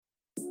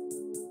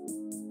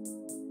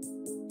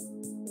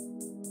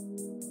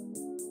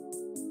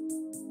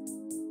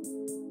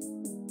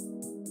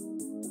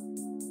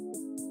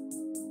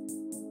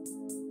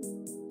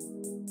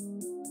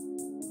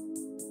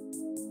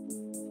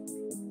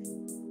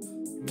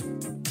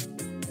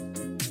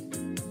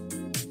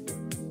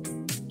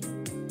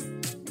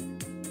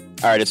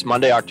All right, it's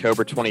Monday,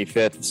 October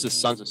 25th. This is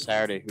Sons of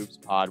Saturday Hoops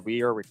Pod.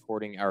 We are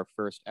recording our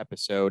first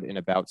episode in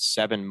about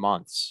 7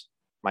 months.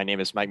 My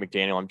name is Mike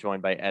McDaniel. I'm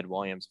joined by Ed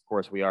Williams. Of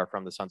course, we are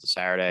from the Sons of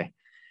Saturday.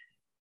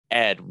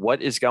 Ed,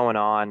 what is going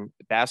on?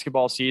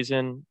 Basketball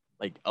season,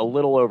 like a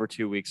little over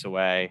 2 weeks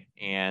away.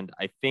 And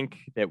I think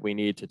that we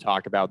need to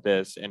talk about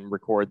this and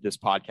record this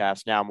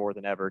podcast now more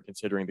than ever,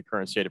 considering the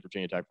current state of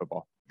Virginia Tech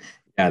football.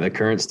 Yeah, the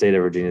current state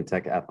of Virginia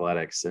Tech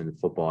athletics and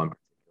football in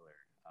particular.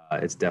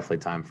 It's definitely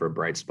time for a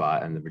bright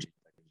spot, and the Virginia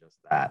Tech is just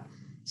that.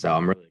 So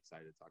I'm really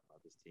excited to talk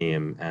about this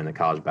team and the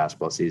college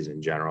basketball season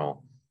in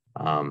general.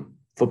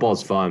 Football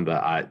is fun,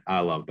 but I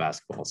love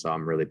basketball, so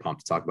I'm really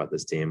pumped to talk about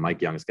this team.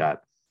 Mike Young's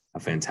got a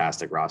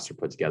fantastic roster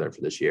put together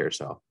for this year,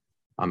 so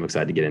I'm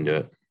excited to get into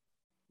it.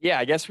 Yeah,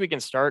 I guess we can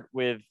start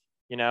with,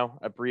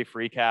 a brief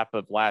recap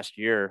of last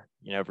year.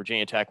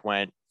 Virginia Tech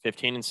went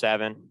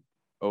 15-7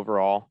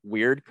 overall.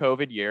 Weird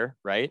COVID year,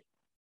 right?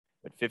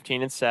 But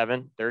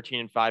 15-7,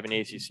 13-5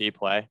 in ACC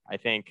play. I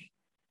think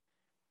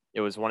it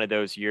was one of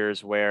those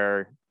years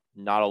where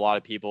not a lot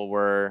of people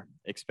were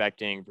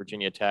expecting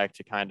Virginia Tech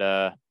to kind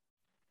of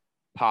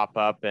pop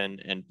up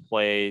and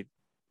play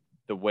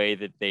the way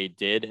that they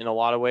did in a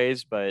lot of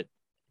ways. But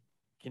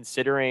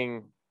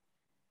considering,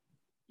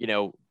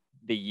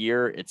 the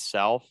year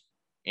itself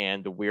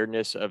and the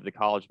weirdness of the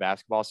college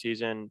basketball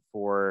season,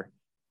 for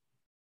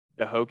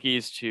the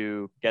Hokies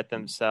to get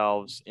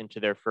themselves into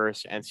their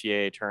first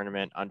NCAA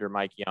tournament under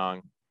Mike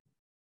Young.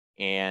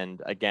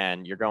 And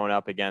again, you're going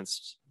up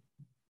against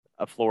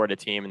a Florida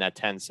team in that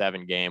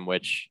 10-7 game,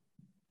 which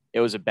it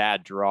was a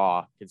bad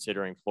draw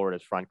considering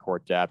Florida's front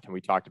court depth. And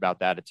we talked about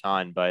that a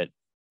ton, but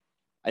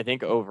I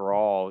think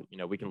overall,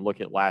 we can look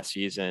at last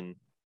season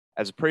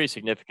as a pretty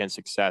significant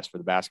success for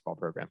the basketball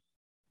program.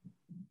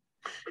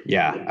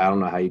 Yeah, I don't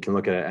know how you can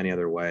look at it any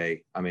other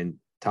way. I mean,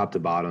 top to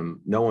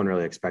bottom, no one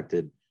really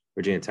expected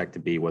Virginia Tech to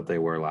be what they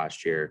were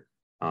last year.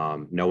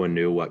 No one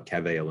knew what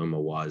Keve Aluma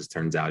was.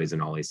 Turns out he's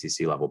an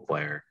all-ACC level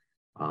player.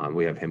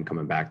 We have him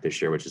coming back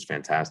this year, which is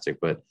fantastic.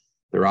 But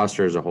the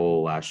roster as a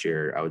whole last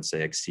year, I would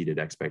say, exceeded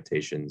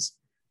expectations,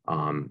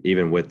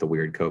 even with the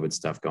weird COVID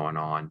stuff going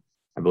on.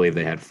 I believe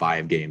they had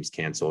 5 games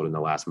canceled in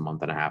the last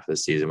month and a half of the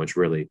season, which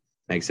really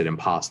makes it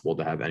impossible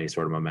to have any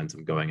sort of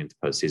momentum going into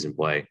postseason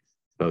play,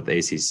 both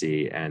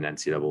ACC and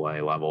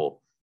NCAA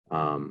level.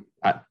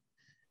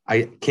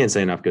 I can't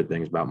say enough good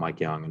things about Mike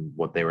Young and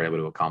what they were able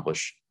to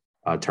accomplish,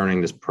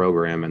 turning this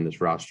program and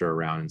this roster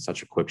around in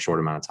such a quick, short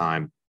amount of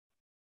time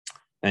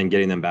and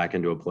getting them back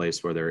into a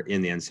place where they're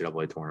in the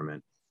NCAA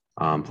tournament,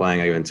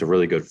 playing against a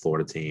really good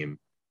Florida team,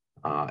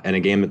 and a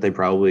game that they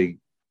probably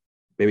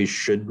maybe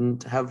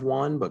shouldn't have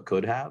won, but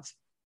could have.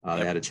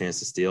 They had a chance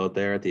to steal it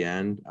there at the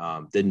end.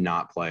 Did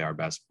not play our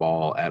best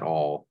ball at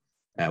all,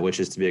 which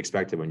is to be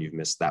expected when you've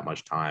missed that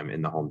much time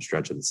in the home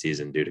stretch of the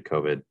season due to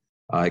COVID.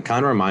 It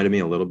kind of reminded me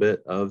a little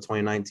bit of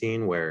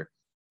 2019, where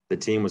the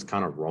team was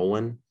kind of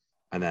rolling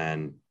and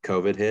then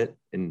COVID hit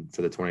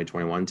for the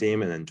 2021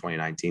 team, and then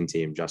 2019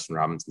 team, Justin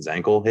Robinson's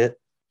ankle hit,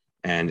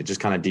 and it just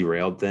kind of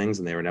derailed things,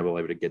 and they were never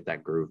able to get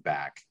that groove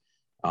back.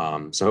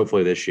 So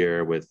hopefully this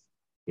year, with,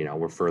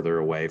 we're further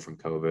away from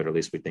COVID, or at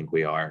least we think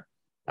we are,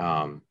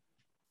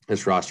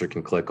 this roster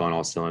can click on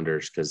all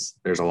cylinders, because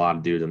there's a lot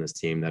of dudes on this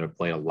team that have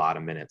played a lot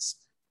of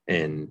minutes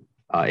in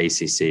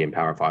ACC and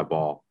Power 5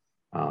 ball.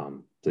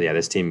 So yeah,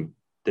 this team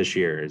this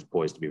year is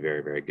poised to be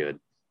very, very good.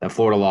 That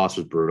Florida loss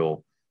was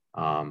brutal.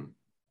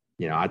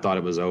 I thought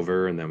it was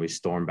over, and then we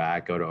stormed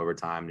back, go to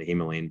overtime.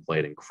 Naheem Aline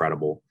played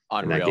incredible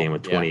in that game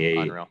with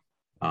 28.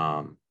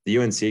 Yeah, the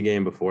UNC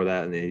game before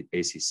that in the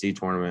ACC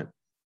tournament,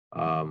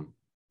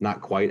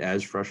 not quite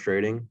as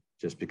frustrating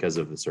just because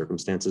of the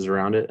circumstances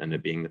around it and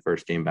it being the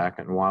first game back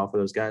in a while for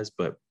those guys,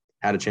 but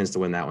had a chance to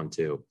win that one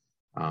too.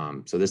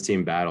 So this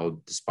team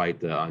battled despite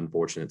the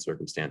unfortunate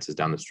circumstances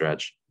down the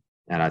stretch,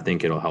 and I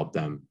think it'll help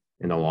them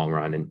in the long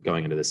run and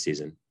going into this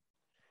season.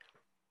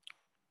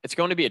 It's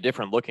going to be a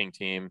different looking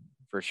team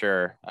for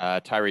sure.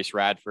 Tyrese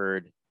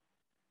Radford,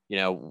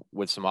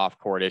 with some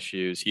off-court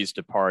issues, he's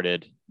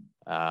departed.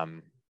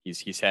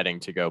 He's heading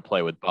to go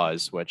play with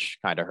Buzz, which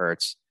kind of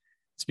hurts.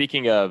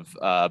 Speaking of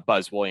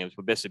Buzz Williams,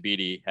 Wabissa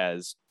Bede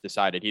has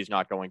decided he's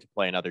not going to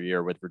play another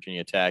year with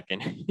Virginia Tech,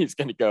 and he's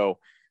going to go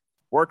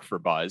work for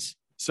Buzz.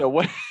 So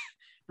what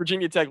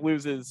Virginia Tech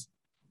loses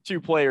 2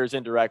 players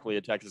indirectly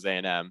at Texas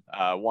A&M,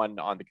 one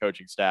on the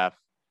coaching staff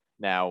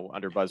now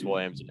under Buzz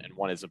Williams, and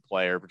one is a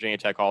player. Virginia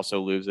Tech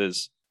also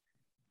loses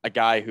a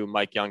guy who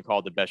Mike Young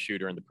called the best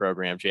shooter in the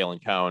program,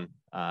 Jalen Cone.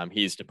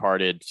 He's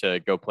departed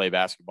to go play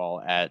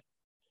basketball at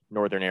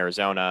Northern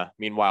Arizona.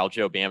 Meanwhile,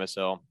 Joe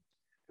Bamisil,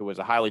 who was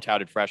a highly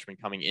touted freshman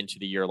coming into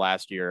the year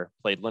last year,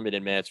 played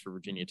limited minutes for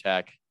Virginia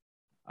Tech,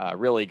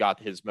 really got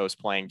his most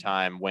playing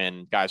time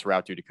when guys were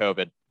out due to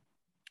COVID,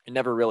 and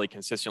never really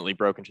consistently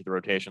broke into the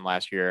rotation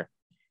last year.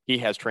 He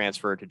has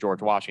transferred to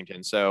George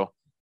Washington. So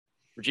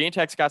Virginia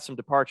Tech's got some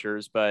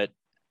departures, but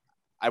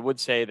I would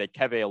say that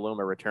Keve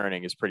Aluma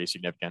returning is pretty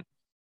significant.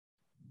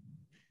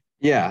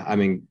 Yeah, I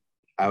mean,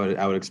 I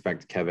would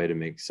expect Keve to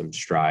make some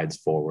strides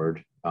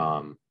forward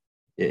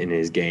in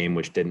his game,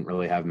 which didn't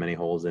really have many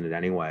holes in it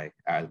anyway,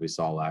 as we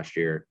saw last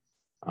year.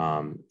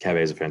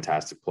 Keve is a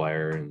fantastic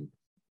player, and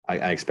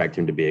I expect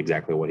him to be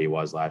exactly what he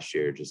was last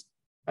year, just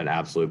an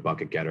absolute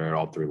bucket getter at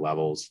all three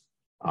levels.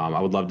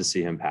 I would love to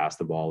see him pass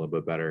the ball a little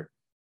bit better,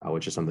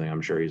 which is something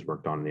I'm sure he's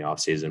worked on in the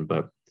offseason.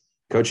 But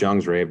Coach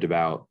Young's raved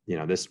about,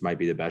 this might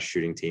be the best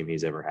shooting team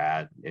he's ever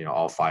had.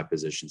 All five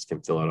positions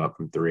can fill it up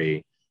from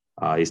three.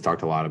 He's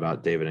talked a lot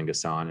about David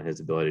N'Guessan and his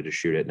ability to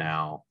shoot it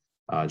now.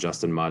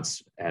 Justin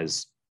Mutz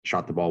has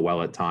shot the ball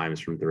well at times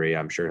from three.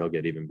 I'm sure he'll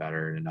get even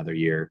better in another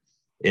year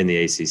in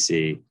the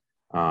ACC.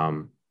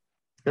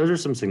 Those are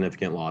some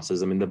significant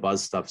losses. I mean, the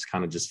Buzz stuff's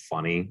kind of just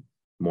funny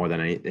more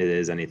than it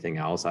is anything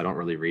else. I don't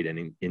really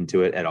read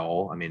into it at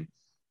all. I mean,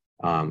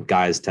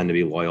 guys tend to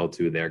be loyal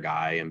to their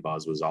guy, and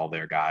Buzz was all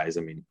their guys.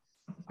 I mean,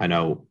 I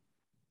know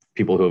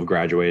people who have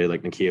graduated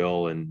like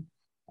Nikhil and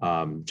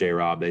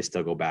J-Rob, they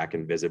still go back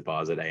and visit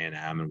Buzz at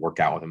A&M and work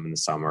out with him in the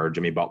summer.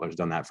 Jimmy Butler's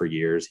done that for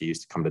years. He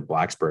used to come to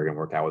Blacksburg and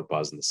work out with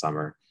Buzz in the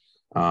summer.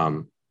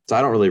 So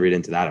I don't really read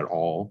into that at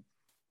all.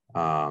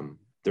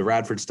 The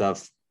Radford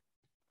stuff,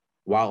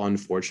 while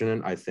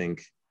unfortunate, I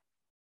think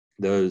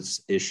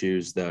those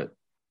issues that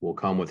will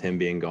come with him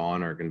being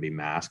gone are going to be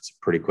masked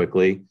pretty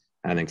quickly.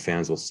 And I think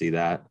fans will see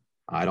that.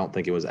 I don't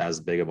think it was as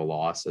big of a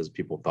loss as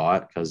people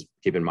thought, because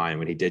keep in mind,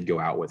 when he did go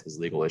out with his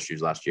legal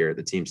issues last year,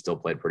 the team still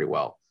played pretty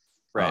well.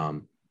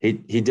 Right.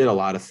 He did a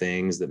lot of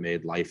things that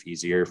made life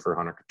easier for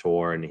Hunter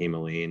Couture and Naheem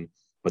Aline,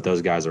 but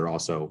those guys are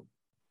also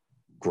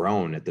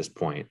grown at this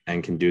point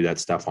and can do that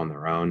stuff on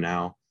their own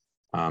now.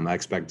 I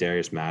expect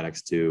Darius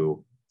Maddox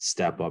to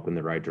step up in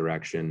the right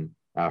direction.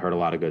 I heard a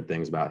lot of good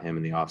things about him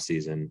in the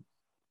offseason.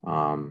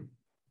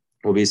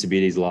 Wabissa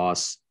Bede's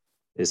loss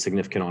is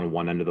significant on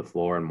one end of the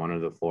floor and one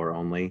end of the floor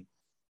only.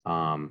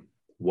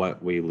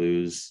 What we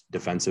lose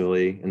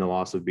defensively in the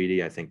loss of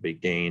Bede, I think we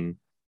gain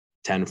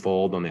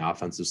tenfold on the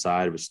offensive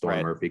side with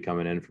Storm Murphy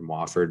coming in from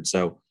Wofford.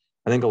 So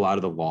I think a lot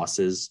of the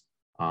losses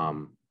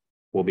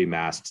will be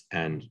masked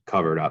and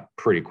covered up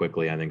pretty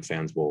quickly. I think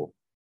fans will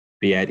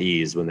be at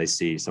ease when they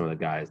see some of the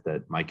guys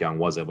that Mike Young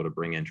was able to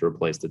bring in to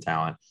replace the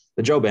talent.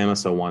 The Joe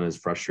Bamisile one is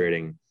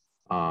frustrating,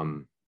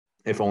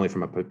 if only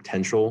from a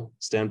potential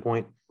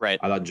standpoint. Right.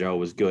 I thought Joe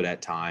was good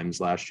at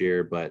times last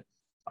year, but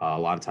a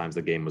lot of times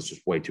the game was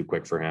just way too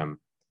quick for him,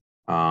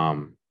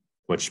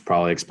 which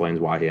probably explains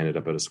why he ended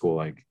up at a school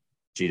like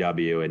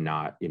GW and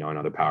not,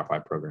 another Power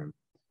 5 program.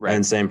 Right.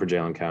 And same for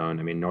Jalen Cone.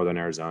 I mean, Northern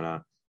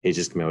Arizona, he's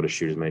just going to be able to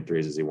shoot as many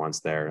threes as he wants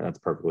there. That's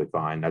perfectly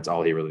fine. That's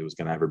all he really was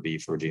going to ever be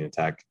for Virginia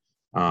Tech.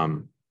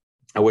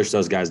 I wish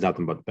those guys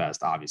nothing but the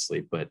best,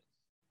 obviously, but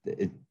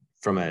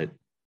from a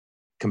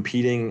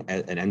competing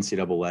at an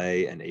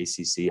NCAA and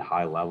ACC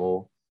high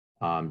level,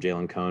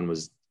 Jalen Cone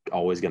was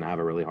always going to have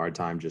a really hard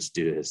time just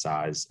due to his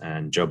size.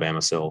 And Joe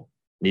Bamisile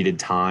needed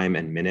time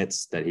and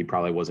minutes that he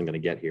probably wasn't going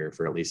to get here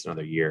for at least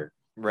another year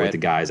with the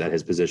guys at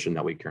his position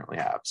that we currently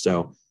have.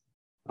 So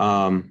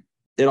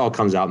it all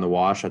comes out in the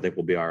wash. I think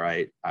we'll be all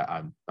right.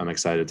 I'm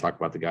excited to talk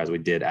about the guys we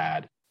did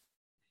add.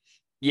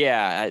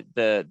 Yeah,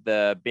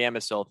 the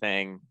Bamisile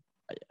thing,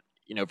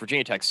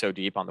 Virginia Tech's so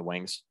deep on the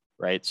wings,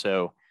 right?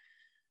 So,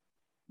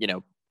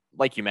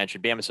 like you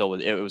mentioned,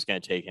 Bamisile, it was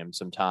going to take him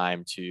some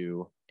time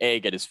to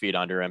get his feet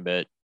under him,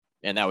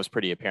 and that was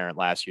pretty apparent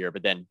last year.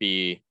 But then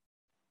B,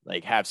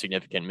 have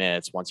significant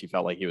minutes once he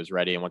felt like he was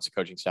ready, and once the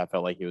coaching staff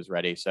felt like he was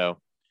ready. So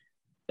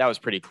that was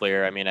pretty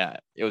clear. I mean,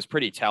 it was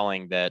pretty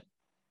telling that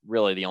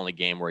really the only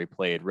game where he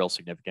played real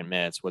significant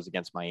minutes was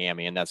against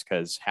Miami, and that's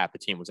because half the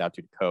team was out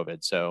due to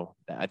COVID. So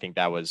I think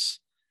that was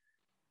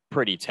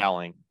pretty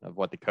telling of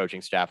what the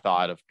coaching staff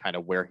thought of kind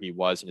of where he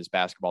was in his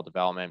basketball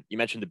development. You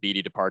mentioned the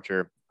Bede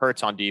departure.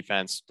 Hurts on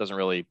defense, doesn't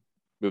really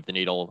move the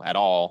needle at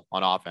all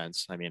on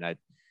offense. I mean,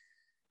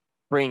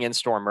 bringing in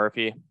Storm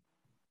Murphy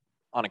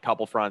on a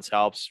couple fronts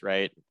helps,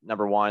 right?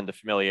 Number one, the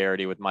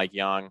familiarity with Mike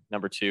Young.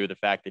 Number two, the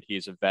fact that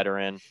he's a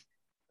veteran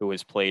who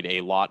has played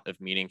a lot of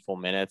meaningful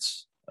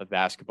minutes of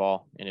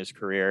basketball in his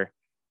career.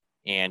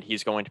 And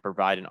he's going to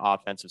provide an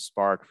offensive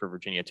spark for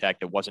Virginia Tech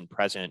that wasn't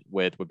present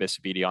with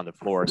Wabissa Bede on the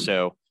floor.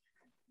 So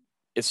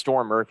is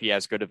Storm Murphy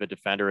as good of a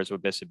defender as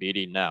Wabissa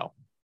Bede? No.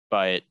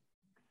 But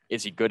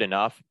is he good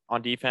enough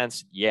on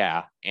defense?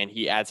 Yeah. And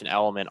he adds an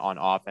element on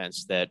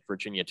offense that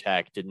Virginia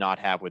Tech did not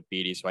have with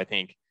Bede. So I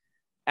think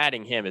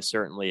adding him is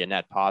certainly a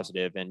net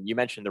positive. And you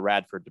mentioned the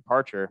Radford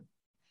departure.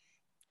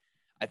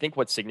 I think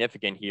what's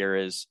significant here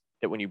is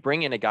that when you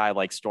bring in a guy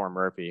like Storm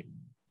Murphy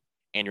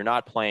and you're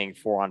not playing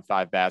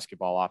 4-on-5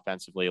 basketball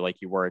offensively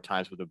like you were at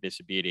times with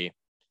Wabissa Bede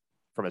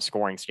from a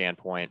scoring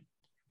standpoint,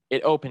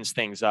 it opens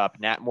things up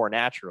more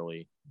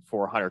naturally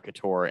for Hunter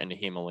Couture and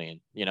Naheem Aline.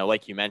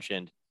 Like you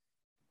mentioned,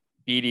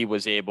 Bede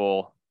was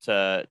able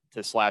to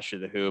slash to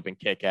the hoop and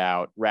kick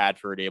out.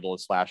 Radford able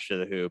to slash to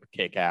the hoop,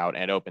 kick out,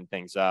 and open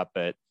things up.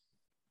 But,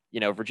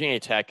 Virginia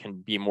Tech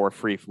can be more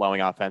free-flowing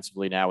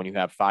offensively now when you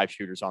have 5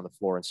 shooters on the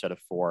floor instead of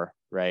 4,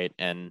 right?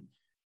 And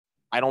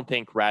I don't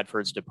think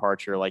Radford's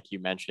departure, like you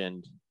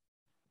mentioned,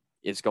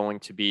 is going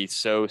to be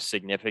so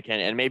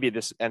significant. And maybe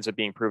this ends up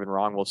being proven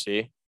wrong. We'll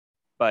see.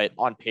 But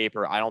on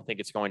paper, I don't think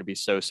it's going to be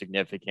so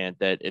significant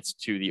that it's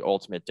to the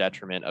ultimate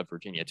detriment of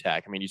Virginia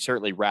Tech. I mean, you'd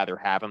certainly rather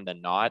have him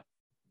than not.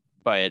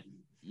 But,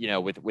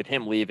 with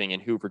him leaving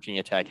and who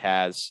Virginia Tech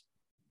has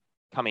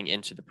coming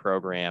into the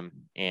program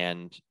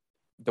and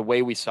the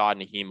way we saw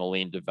Naheem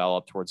Aline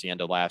develop towards the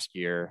end of last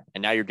year,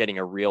 and now you're getting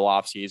a real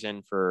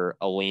offseason for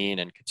Aline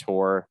and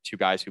Couture, two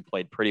guys who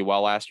played pretty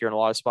well last year in a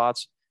lot of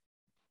spots.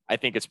 I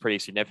think it's pretty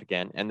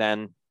significant. And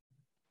then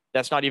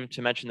that's not even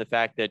to mention the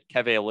fact that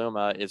Keve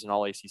Aluma is an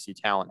all-ACC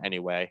talent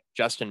anyway.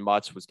 Justin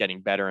Mutz was getting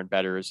better and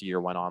better as the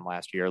year went on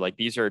last year. Like,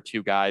 these are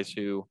two guys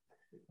who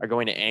are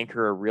going to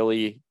anchor a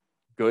really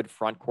good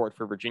front court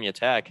for Virginia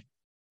Tech.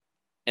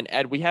 And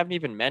Ed, we haven't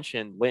even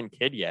mentioned Lynn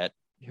Kidd yet,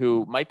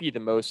 who might be the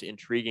most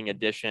intriguing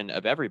addition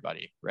of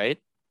everybody, right?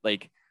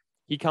 Like,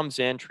 he comes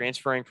in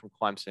transferring from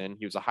Clemson.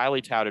 He was a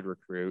highly touted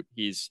recruit.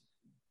 He's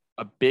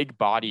a big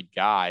bodied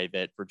guy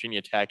that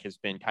Virginia Tech has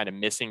been kind of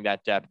missing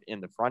that depth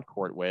in the front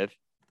court with.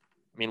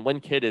 I mean, Lynn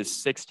Kidd is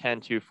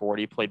 6'10",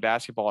 240, played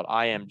basketball at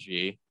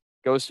IMG,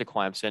 goes to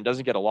Clemson,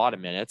 doesn't get a lot of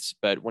minutes,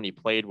 but when he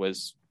played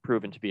was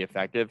proven to be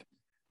effective.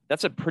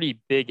 That's a pretty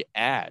big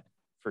add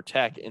for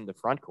Tech in the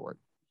front court.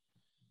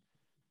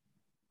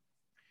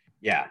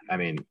 Yeah, I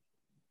mean,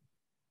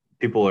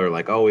 people are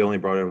like, oh, we only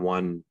brought in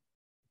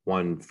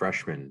one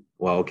freshman.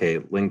 Well, okay,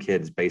 Lynn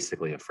Kidd's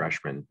basically a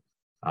freshman.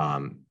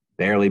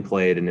 Barely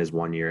played in his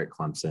 1 year at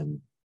Clemson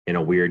in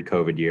a weird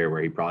COVID year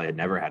where he probably had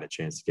never had a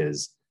chance to get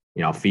his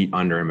feet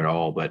under him at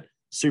all, but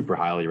super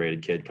highly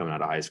rated kid coming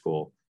out of high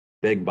school,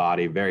 big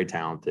body, very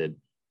talented,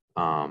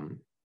 former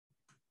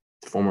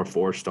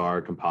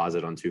 4-star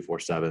composite on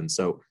 247.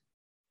 So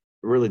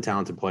really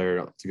talented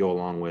player to go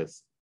along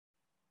with,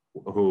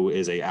 who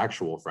is a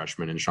actual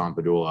freshman in Sean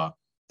Padula,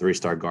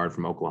 3-star guard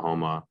from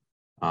Oklahoma,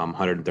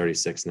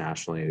 136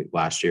 nationally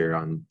last year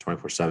on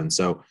 24/7.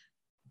 So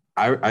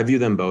I view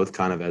them both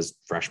kind of as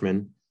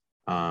freshmen.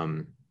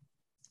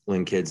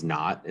 Lynn Kidd's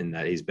not, in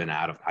that he's been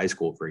out of high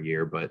school for a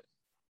year, but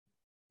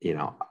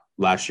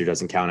last year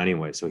doesn't count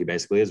anyway. So he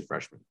basically is a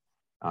freshman.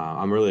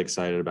 I'm really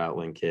excited about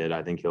Lynn Kidd.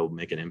 I think he'll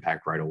make an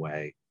impact right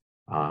away.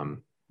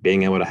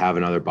 Being able to have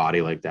another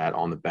body like that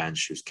on the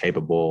bench who's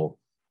capable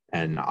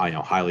and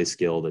highly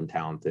skilled and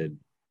talented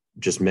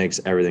just makes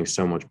everything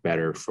so much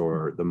better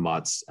for the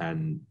Mutts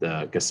and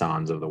the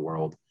Gassans of the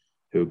world,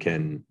 who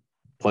can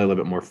play a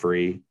little bit more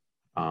free.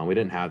 We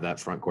didn't have that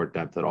front court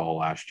depth at all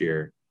last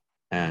year.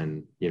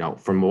 And,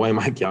 from the way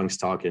Mike Young's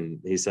talking,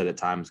 he said at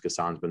times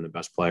Gassan's been the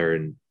best player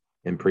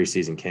in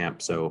preseason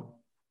camp. So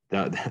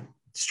that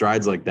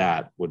strides like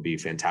that would be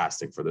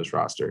fantastic for this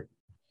roster.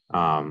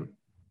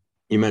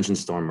 You mentioned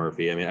Storm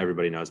Murphy. I mean,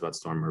 everybody knows about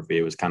Storm Murphy.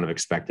 It was kind of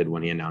expected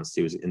when he announced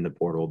he was in the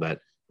portal that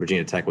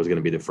Virginia Tech was going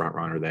to be the front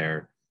runner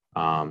there.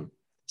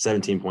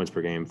 17 points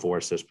per game, 4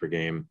 assists per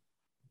game.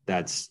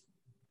 That's,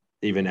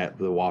 even at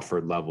the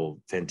Wofford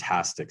level,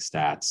 fantastic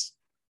stats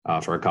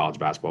for a college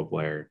basketball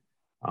player.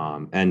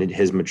 And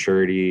his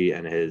maturity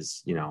and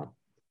his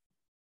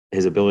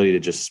ability to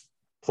just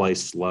play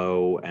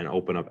slow and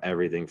open up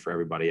everything for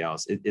everybody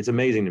else. It's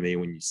amazing to me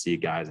when you see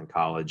guys in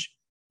college,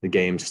 the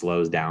game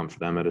slows down for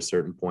them at a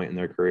certain point in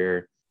their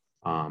career.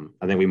 I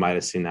think we might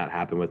have seen that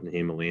happen with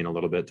Naheem Aline a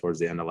little bit towards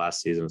the end of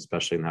last season,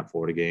 especially in that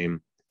Florida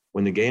game.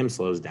 When the game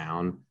slows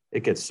down,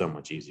 it gets so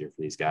much easier for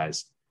these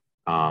guys.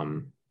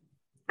 And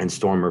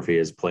Storm Murphy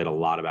has played a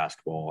lot of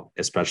basketball,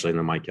 especially in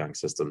the Mike Young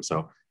system.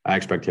 So I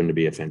expect him to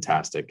be a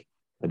fantastic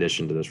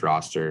addition to this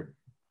roster.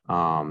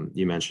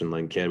 You mentioned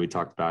Lynn Kidd. We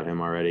talked about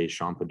him already.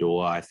 Sean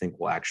Padula, I think,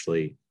 will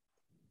actually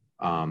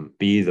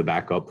be the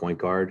backup point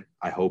guard.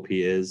 I hope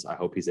he is. I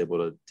hope he's able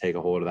to take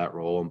a hold of that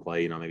role and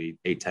play, maybe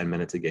 8-10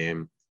 minutes a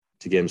game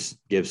to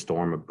give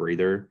Storm a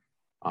breather.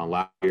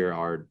 Last year,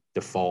 our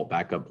default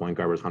backup point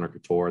guard was Hunter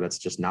Couture. That's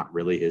just not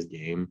really his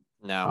game.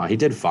 No, he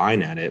did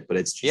fine at it, but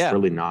it's just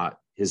really not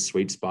his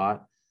sweet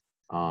spot.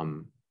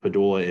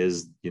 Padula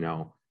is,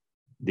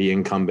 the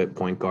incumbent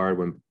point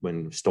guard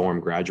when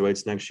Storm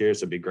graduates next year. So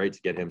it'd be great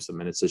to get him some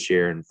minutes this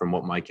year. And from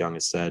what Mike Young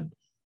has said,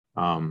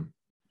 a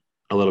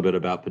little bit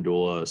about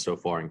Padula so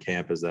far in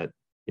camp is that,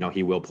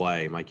 he will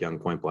play. Mike Young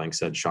point blank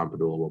said Sean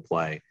Padula will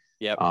play.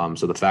 Yep.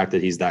 So the fact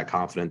that he's that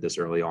confident this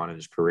early on in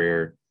his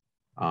career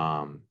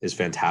is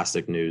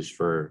fantastic news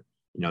for,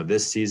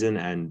 this season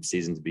and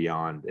seasons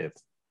beyond.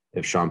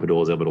 If Sean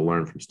Padula is able to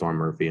learn from Storm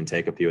Murphy and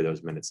take a few of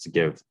those minutes to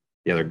give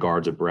the other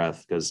guards a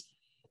breath. Because,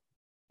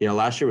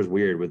 last year was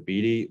weird with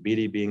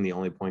Beatty being the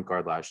only point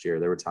guard last year.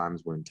 There were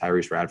times when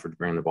Tyrese Radford's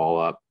bringing the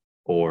ball up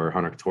or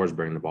Hunter Couture's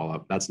bringing the ball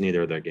up. That's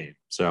neither of their game.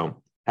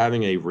 So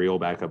having a real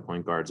backup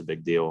point guard is a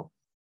big deal.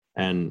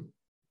 And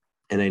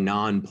in a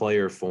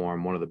non-player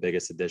form, one of the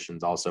biggest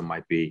additions also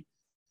might be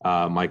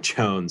Mike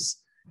Jones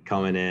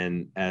coming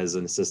in as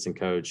an assistant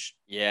coach.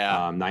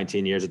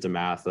 19 years at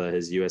DeMatha.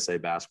 His USA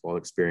basketball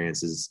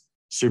experience is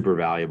super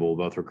valuable,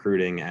 both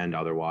recruiting and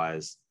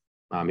otherwise.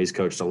 He's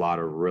coached a lot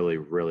of really,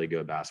 really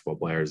good basketball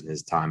players in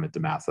his time at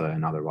DeMatha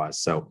and otherwise.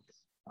 So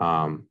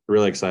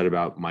really excited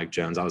about Mike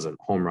Jones. I was a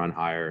home run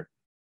hire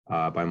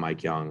by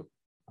Mike Young.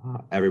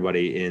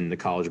 everybody in the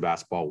college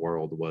basketball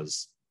world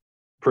was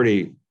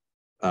pretty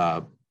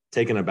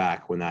taken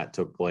aback when that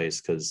took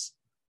place because,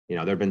 you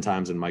know, there have been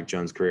times in Mike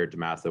Jones' career at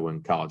DeMatha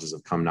when colleges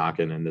have come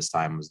knocking, and this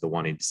time was the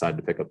one he decided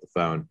to pick up the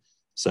phone.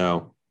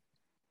 So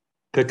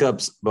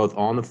pickups both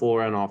on the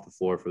floor and off the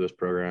floor for this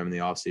program in the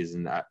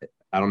offseason.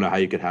 I don't know how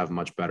you could have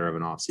much better of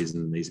an offseason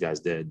than these guys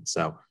did.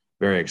 So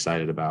very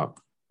excited about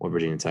what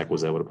Virginia Tech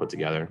was able to put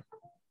together.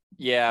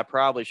 Yeah, I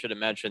probably should have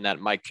mentioned that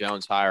Mike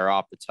Jones hire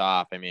off the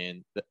top. I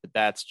mean,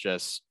 that's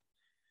just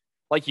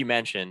like you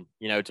mentioned,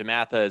 you know,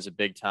 DeMatha is a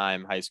big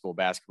time high school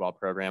basketball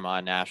program on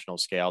a national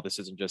scale. This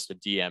isn't just a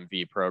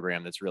DMV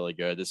program that's really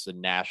good. This is a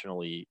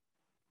nationally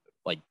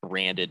like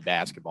branded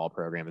basketball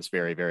program. It's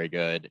very, very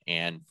good.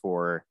 And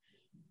for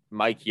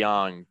Mike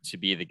Young to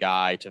be the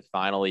guy to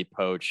finally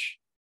poach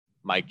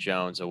Mike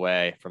Jones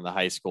away from the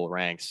high school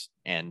ranks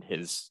and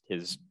his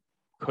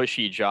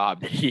cushy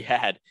job that he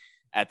had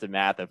at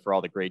DeMatha for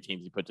all the great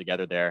teams he put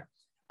together there,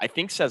 I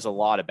think says a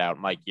lot about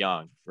Mike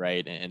Young,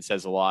 right? And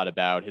says a lot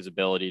about his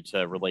ability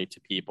to relate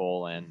to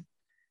people and,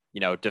 you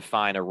know,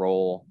 define a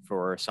role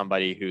for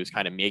somebody who's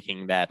kind of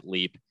making that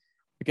leap.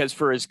 Because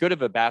for as good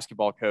of a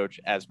basketball coach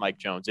as Mike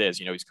Jones is,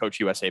 you know, he's coached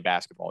USA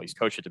basketball, he's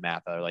coached at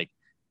DeMatha, like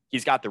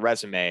he's got the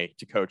resume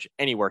to coach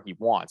anywhere he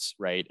wants,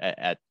 right?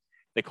 At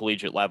the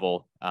collegiate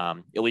level, at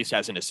least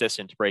as an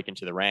assistant to break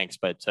into the ranks,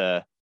 but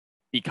to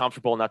be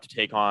comfortable enough to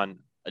take on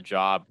a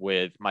job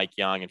with Mike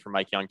Young and for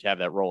Mike Young to have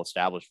that role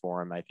established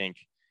for him, I think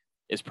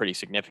is pretty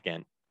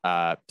significant.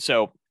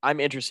 So I'm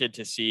interested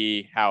to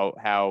see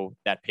how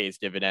that pays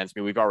dividends. I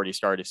mean, we've already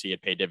started to see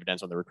it pay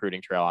dividends on the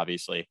recruiting trail,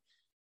 obviously.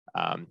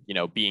 You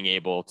know, being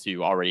able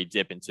to already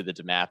dip into the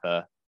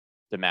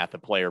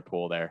DeMatha player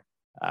pool there.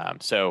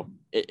 So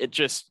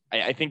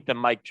I think the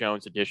Mike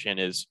Jones addition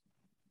is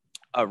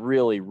a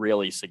really,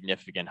 really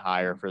significant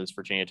hire for this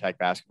Virginia Tech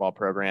basketball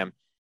program,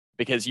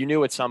 because you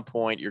knew at some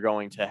point you're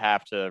going to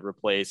have to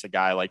replace a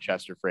guy like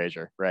Chester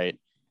Frazier, right?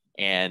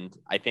 And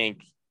I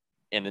think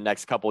in the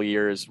next couple of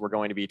years, we're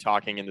going to be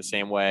talking in the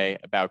same way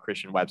about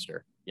Christian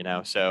Webster, you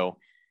know? So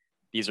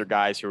these are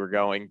guys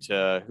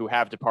who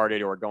have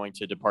departed or are going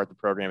to depart the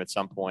program at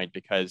some point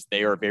because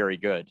they are very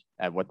good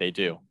at what they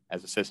do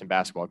as assistant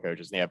basketball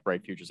coaches. And they have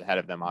bright futures ahead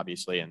of them,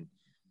 obviously. And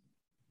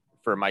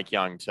for Mike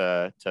Young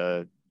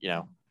to, you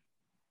know,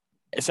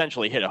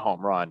 essentially hit a home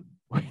run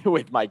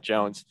with Mike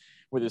Jones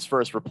with his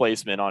first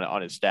replacement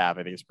on his staff,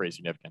 I think it's pretty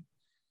significant.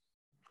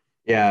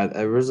 Yeah,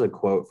 there was a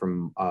quote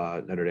from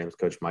Notre Dame's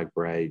coach Mike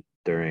Brey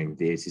during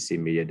the ACC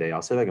Media Day.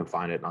 I'll see if I can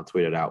find it and I'll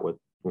tweet it out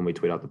when we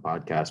tweet out the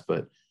podcast.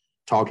 But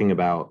talking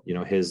about, you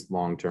know, his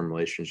long-term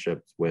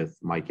relationships with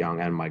Mike Young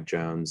and Mike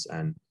Jones,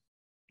 and,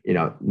 you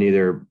know,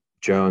 neither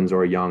Jones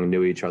or Young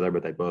knew each other,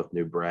 but they both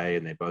knew Brey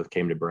and they both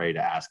came to Brey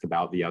to ask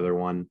about the other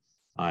one.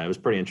 It was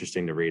pretty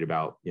interesting to read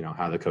about, you know,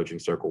 how the coaching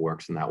circle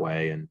works in that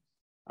way, and,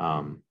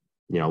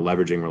 you know,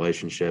 leveraging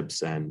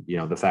relationships, and, you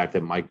know, the fact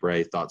that Mike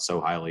Brey thought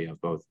so highly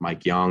of both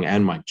Mike Young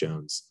and Mike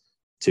Jones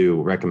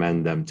to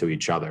recommend them to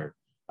each other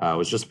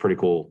was just a pretty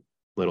cool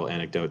little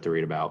anecdote to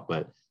read about.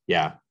 But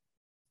yeah,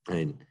 I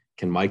mean,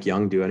 can Mike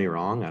Young do any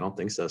wrong? I don't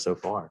think so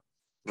far.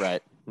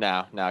 Right.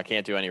 No, I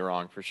can't do any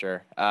wrong for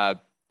sure.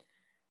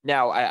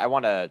 Now I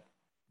want to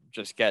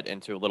just get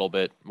into a little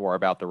bit more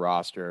about the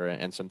roster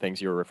and some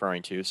things you were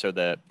referring to. So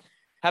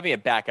having a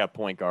backup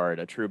point guard,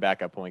 a true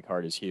backup point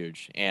guard, is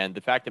huge. And the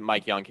fact that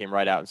Mike Young came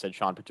right out and said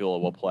Sean Pedulla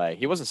will play,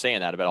 he wasn't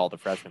saying that about all the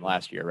freshmen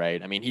last year,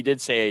 right? I mean, he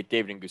did say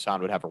David N'Guessan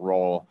would have a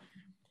role.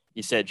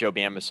 He said Joe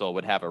Bamisile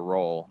would have a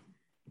role,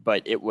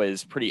 but it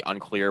was pretty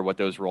unclear what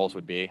those roles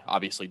would be.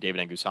 Obviously,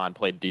 David N'Guessan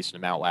played a decent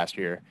amount last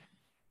year.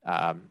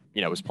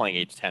 You know, was playing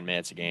 8 to 10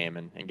 minutes a game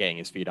and getting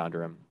his feet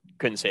under him.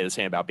 Couldn't say the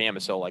same about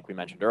Bamisile, like we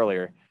mentioned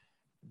earlier.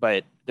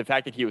 But the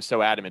fact that he was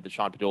so adamant that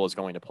Sean Pedulla is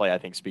going to play, I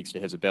think, speaks to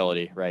his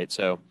ability, right?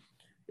 So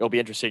it'll be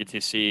interesting to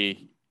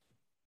see,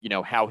 you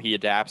know, how he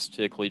adapts to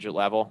the collegiate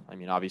level. I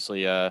mean,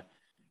 obviously, a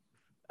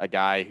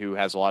guy who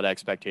has a lot of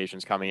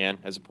expectations coming in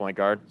as a point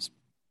guard is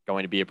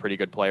going to be a pretty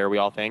good player, we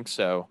all think.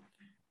 So,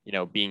 you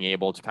know, being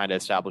able to kind of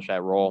establish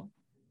that role.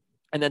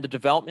 And then the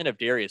development of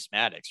Darius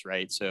Maddox,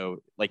 right?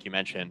 So, like you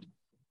mentioned,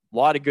 a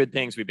lot of good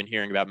things we've been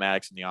hearing about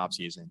Maddox in the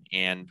offseason.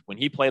 And when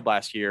he played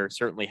last year,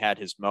 certainly had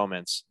his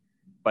moments,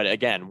 but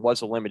again,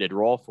 was a limited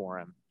role for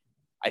him.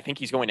 I think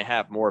he's going to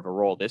have more of a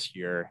role this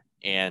year.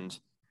 And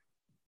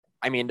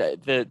I mean,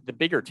 the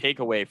bigger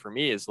takeaway for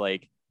me is,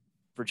 like,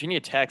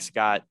 Virginia Tech's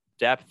got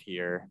depth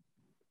here,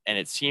 and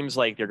it seems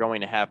like they're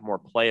going to have more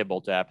playable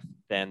depth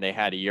than they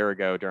had a year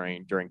ago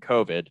during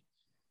COVID,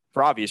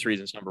 for obvious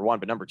reasons, number one.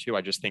 But number two,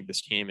 I just think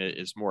this team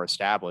is more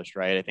established,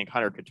 right? I think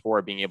Hunter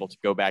Couture being able to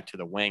go back to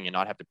the wing and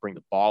not have to bring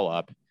the ball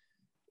up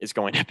is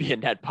going to be a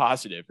net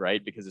positive,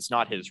 right? Because it's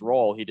not his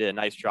role. He did a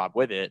nice job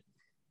with it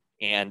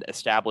and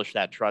establish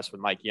that trust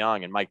with Mike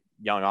Young. And Mike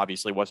Young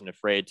obviously wasn't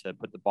afraid to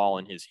put the ball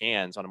in his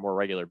hands on a more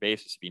regular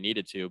basis if he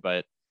needed to,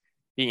 but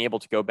being able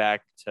to go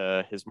back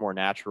to his more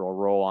natural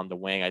role on the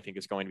wing, I think,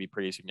 is going to be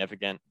pretty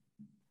significant.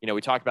 You know,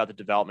 we talked about the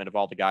development of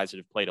all the guys that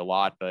have played a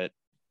lot, but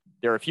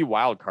there are a few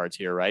wild cards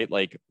here, right?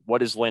 Like, what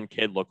does Lynn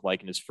Kidd look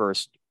like in his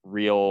first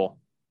real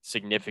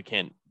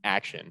significant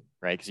action,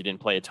 right? Because he didn't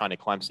play a ton at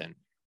Clemson.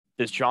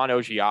 Does John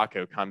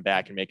Ojiako come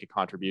back and make a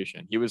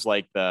contribution? He was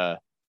like the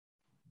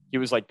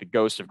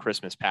ghost of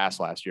Christmas past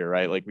last year,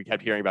 right? Like we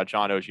kept hearing about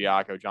John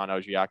Ojiako, John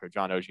Ojiako,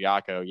 John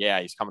Ojiako.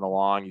 Yeah, he's coming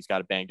along. He's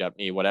got a banged up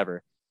knee,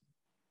 whatever.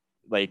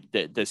 Like,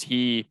 does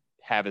he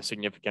have a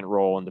significant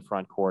role in the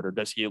front court, or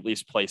does he at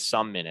least play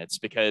some minutes?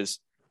 Because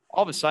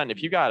all of a sudden,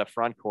 if you got a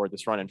front court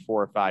that's running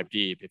 4 or 5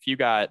 deep, if you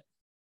got,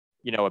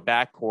 a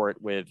backcourt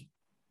with,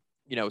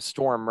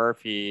 Storm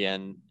Murphy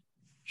and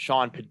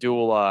Sean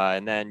Padula,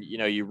 and then,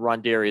 you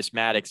run Darius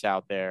Maddox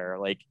out there,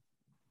 like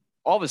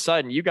all of a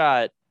sudden you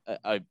got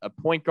a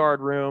point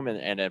guard room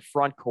and a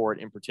front court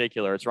in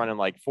particular. It's running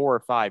like 4 or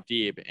 5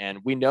 deep. And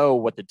we know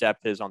what the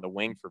depth is on the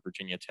wing for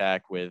Virginia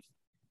Tech with,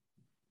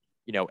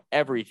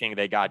 everything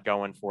they got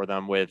going for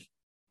them with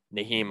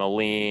Naheem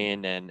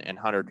Aline and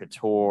Hunter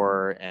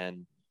Couture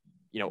and,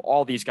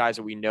 all these guys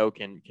that we know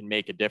can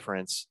make a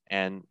difference.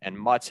 And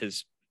Mutz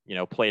has,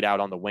 played out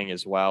on the wing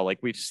as well. Like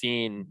we've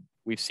seen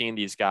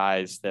these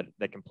guys that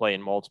can play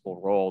in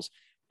multiple roles.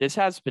 This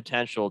has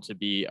potential to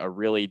be a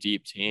really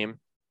deep team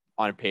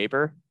on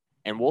paper.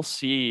 And we'll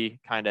see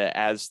kind of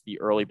as the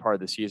early part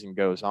of the season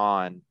goes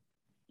on,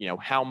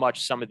 how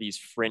much some of these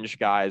fringe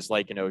guys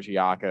like an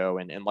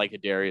Ojiako and like a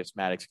Darius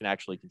Maddox can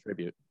actually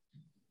contribute.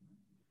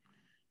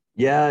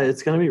 Yeah,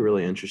 it's going to be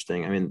really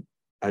interesting. I mean,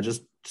 I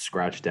just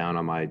scratched down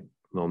on my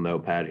little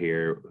notepad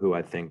here who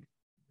I think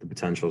the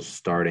potential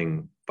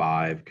starting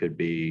 5 could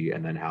be,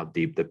 and then how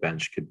deep the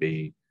bench could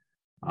be.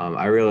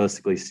 I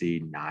realistically see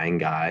 9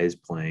 guys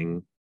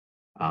playing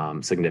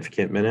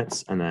significant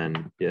minutes, and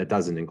then it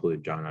doesn't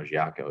include John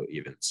Ojiako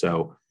even.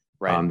 So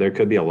right. There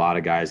could be a lot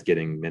of guys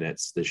getting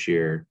minutes this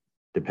year,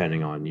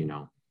 depending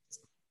on,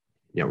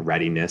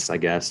 readiness, I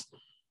guess.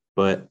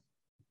 But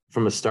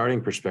from a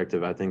starting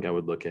perspective, I think I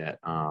would look at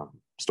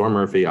Storm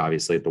Murphy,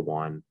 obviously at the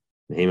 1,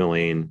 Naheem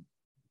Aline,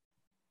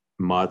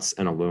 Mutz,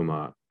 and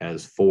Aluma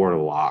as 4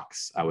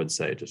 locks, I would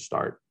say, to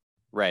start.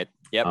 Right.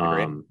 Yep.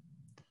 Great.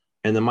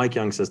 In the Mike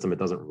Young system, it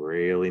doesn't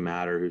really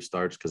matter who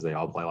starts because they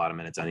all play a lot of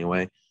minutes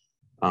anyway.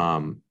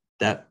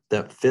 That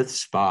 5th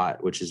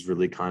spot, which is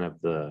really kind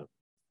of the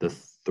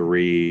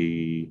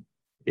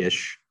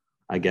 3-ish,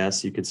 I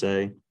guess you could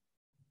say,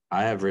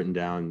 I have written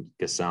down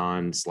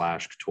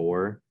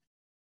Gasson/Couture.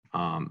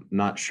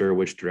 Not sure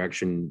which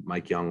direction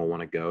Mike Young will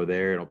want to go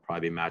there. It'll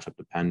probably be matchup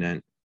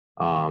dependent,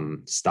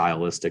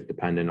 stylistic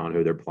dependent on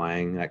who they're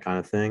playing, that kind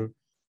of thing.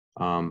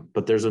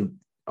 But there's an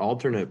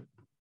alternate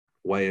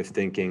way of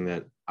thinking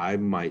that I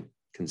might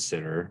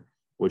consider,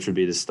 which would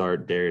be to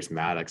start Darius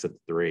Maddox at the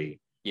 3.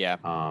 Yeah.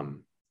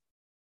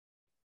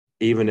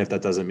 Even if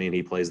that doesn't mean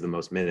he plays the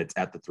most minutes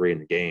at the 3 in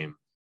the game,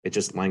 it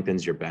just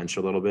lengthens your bench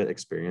a little bit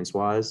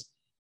experience-wise.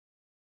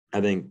 I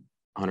think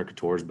Hunter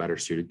Couture is better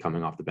suited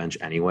coming off the bench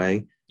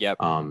anyway. Yep.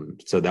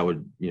 So that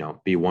would,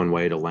 be one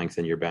way to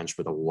lengthen your bench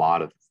with a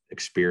lot of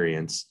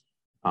experience.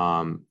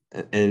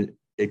 And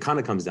it kind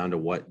of comes down to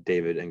what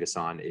David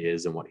N'Guessan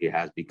is and what he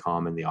has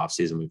become in the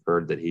offseason. We've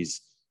heard that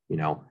he's,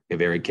 a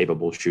very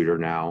capable shooter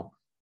now,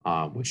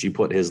 which you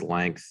put his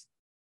length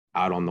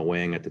out on the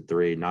wing at the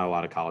 3. Not a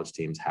lot of college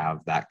teams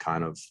have that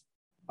kind of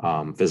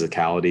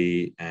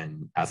physicality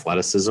and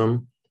athleticism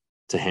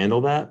to handle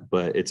that,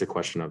 but it's a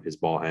question of his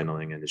ball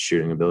handling and his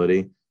shooting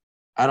ability.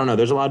 I don't know.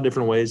 There's a lot of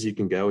different ways you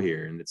can go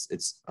here, and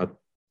it's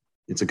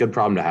a good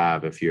problem to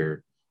have if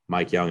you're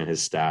Mike Young and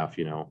his staff.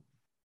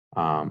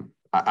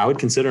 I would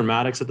consider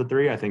Maddox at the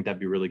 3. I think that'd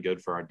be really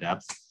good for our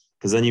depth,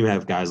 because then you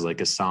have guys like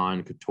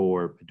Hassan,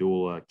 Couture,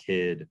 Padula,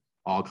 Kidd,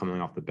 all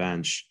coming off the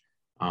bench.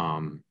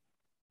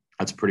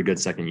 That's a pretty good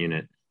second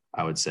unit,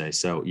 I would say.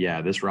 So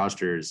yeah, this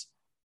roster is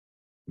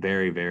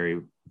very, very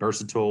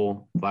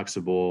versatile,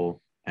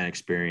 flexible, and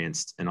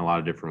experienced in a lot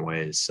of different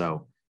ways.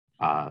 So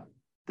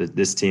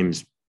this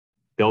team's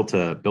built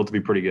to be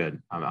pretty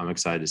good. I'm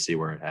excited to see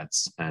where it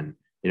heads and,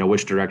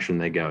 which direction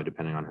they go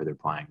depending on who they're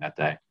playing that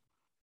day.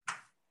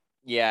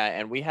 Yeah,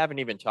 and we haven't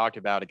even talked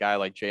about a guy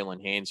like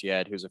Jalen Haynes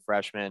yet, who's a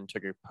freshman,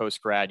 took a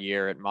post-grad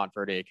year at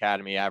Montverde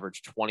Academy,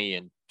 averaged 20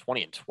 and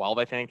 12,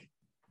 I think.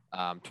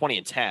 20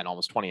 and 10,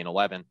 almost 20 and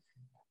 11.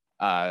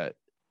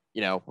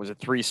 Was a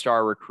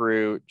 3-star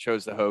recruit,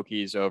 chose the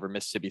Hokies over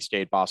Mississippi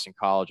State, Boston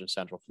College, and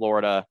Central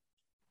Florida.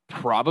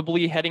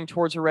 Probably heading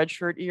towards a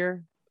redshirt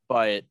year,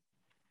 but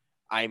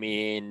I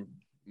mean,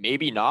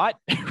 maybe not,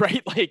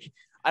 right? Like,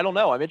 I don't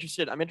know. I'm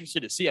interested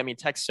to see. I mean,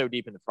 Tech's so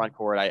deep in the front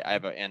court.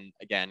 And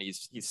again,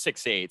 he's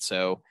 6'8",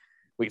 so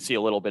we can see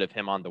a little bit of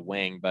him on the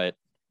wing. But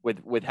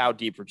with how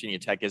deep Virginia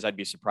Tech is, I'd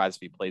be surprised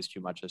if he plays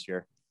too much this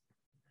year.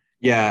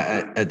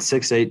 Yeah, at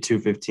 6'8",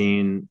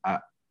 215,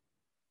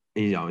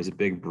 he's a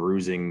big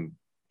bruising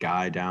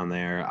guy down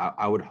there.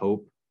 I would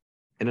hope,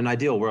 in an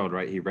ideal world,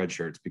 right, he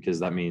redshirts, because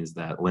that means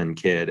that Lynn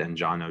Kidd and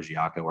John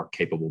Ojiako are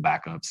capable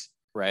backups,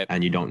 right?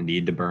 And you don't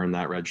need to burn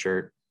that red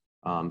shirt.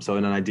 So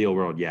in an ideal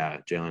world, yeah,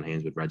 Jalen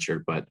Haynes would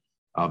redshirt, but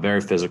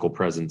very physical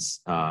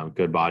presence,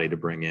 good body to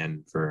bring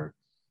in for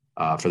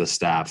the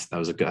staff. That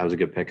was a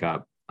good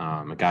pickup.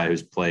 A guy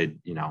who's played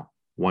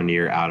 1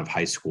 year out of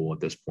high school at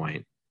this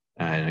point,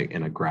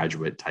 in a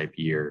graduate type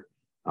year.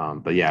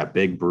 But yeah,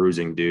 big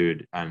bruising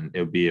dude, and it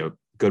would be a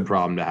good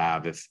problem to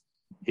have if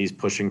he's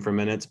pushing for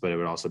minutes, but it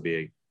would also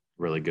be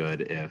really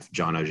good if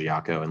John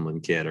Ojiako and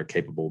Lynn Kidd are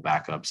capable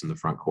backups in the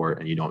front court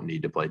and you don't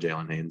need to play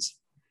Jalen Haynes.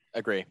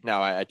 Agree.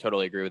 No, I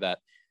totally agree with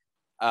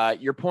that.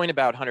 Your point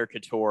about Hunter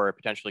Couture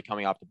potentially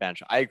coming off the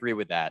bench, I agree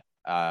with that.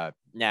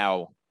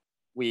 Now,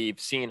 we've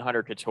seen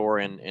Hunter Couture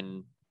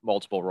in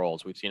multiple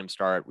roles. We've seen him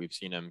start. We've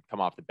seen him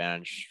come off the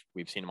bench.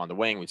 We've seen him on the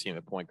wing. We've seen him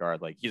at point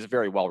guard. Like, he's a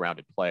very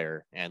well-rounded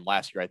player. And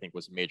last year, I think,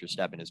 was a major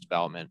step in his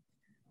development.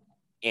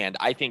 And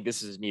I think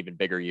this is an even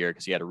bigger year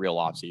because he had a real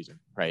offseason,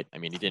 right? I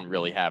mean, he didn't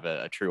really have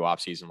a true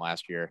offseason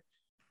last year.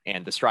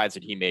 And the strides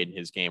that he made in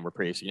his game were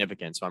pretty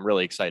significant. So I'm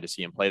really excited to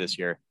see him play this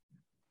year.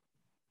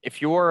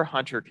 If you're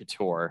Hunter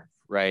Couture,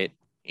 right,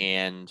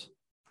 and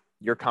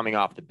you're coming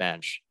off the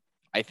bench,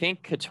 I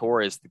think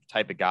Couture is the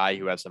type of guy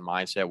who has a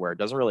mindset where it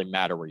doesn't really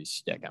matter where you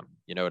stick him.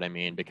 You know what I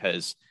mean?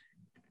 Because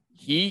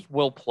he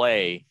will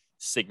play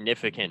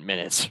significant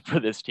minutes for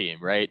this team,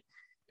 right?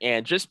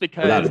 And just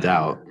because, without a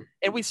doubt,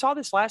 and we saw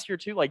this last year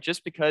too, like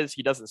just because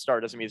he doesn't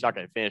start doesn't mean he's not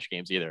going to finish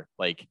games either.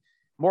 Like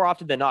more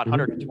often than not,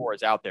 Hunter Couture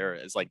is out there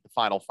as like the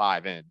final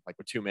five in, like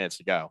with 2 minutes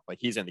to go. Like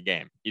he's in the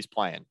game, he's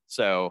playing.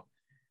 So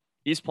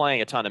he's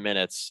playing a ton of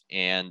minutes,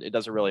 and it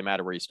doesn't really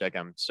matter where you stick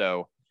him.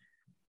 So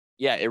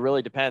yeah, it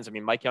really depends. I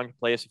mean, Mike Young can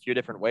play us a few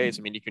different ways.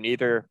 I mean, you can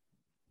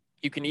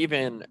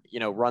even,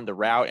 run the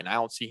route, and I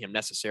don't see him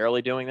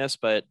necessarily doing this,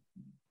 but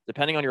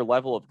depending on your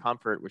level of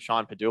comfort with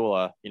Sean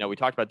Padula, we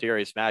talked about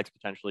Darius Maggs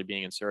potentially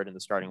being inserted in the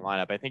starting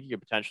lineup. I think you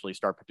could potentially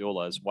start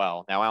Padula as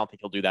well. Now, I don't think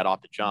he'll do that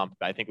off the jump,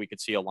 but I think we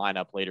could see a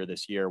lineup later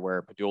this year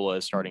where Padula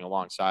is starting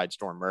alongside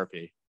Storm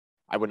Murphy.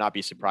 I would not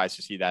be surprised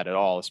to see that at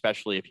all,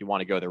 especially if you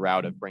want to go the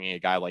route of bringing a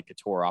guy like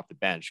Couture off the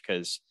bench,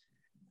 because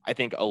I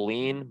think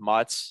Aline,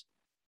 Mutz,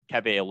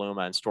 Keve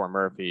Aluma, and Storm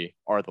Murphy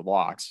are the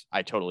locks.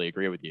 I totally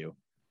agree with you.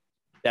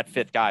 That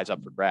fifth guy is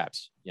up for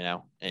grabs,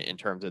 in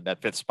terms of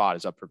that fifth spot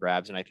is up for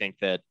grabs. And I think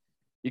that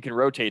you can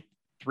rotate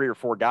 3 or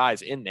 4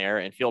 guys in there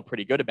and feel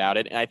pretty good about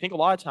it. And I think a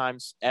lot of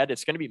times, Ed,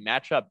 it's going to be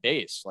matchup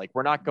based. Like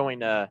we're not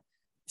going to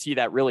see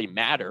that really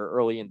matter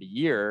early in the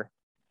year,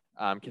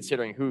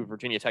 considering who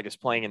Virginia Tech is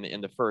playing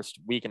in the first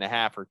week and a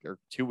half or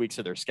 2 weeks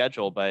of their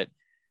schedule. But,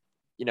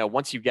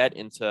 once you get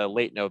into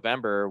late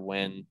November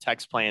when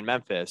Tech's playing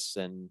Memphis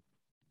and,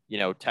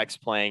 Tech's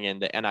playing in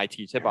the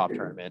NIT tip-off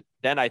tournament,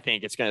 then I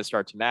think it's going to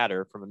start to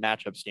matter from a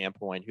matchup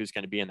standpoint who's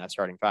going to be in that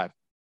starting five.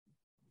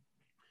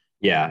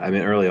 Yeah, I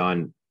mean, early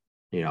on,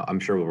 I'm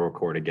sure we'll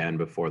record again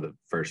before the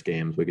first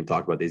games. We can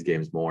talk about these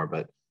games more,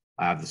 but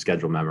I have the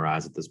schedule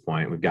memorized at this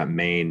point. We've got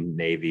Maine,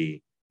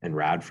 Navy, and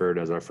Radford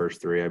as our first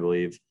 3, I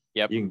believe.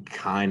 Yep. You can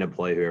kind of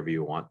play whoever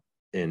you want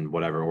in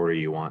whatever order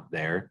you want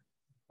there.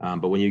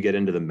 But when you get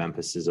into the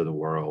Memphises of the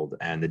world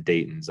and the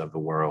Daytons of the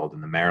world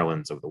and the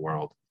Marylands of the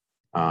world,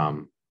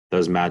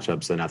 those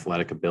matchups and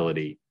athletic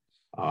ability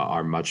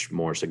are much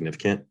more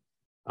significant.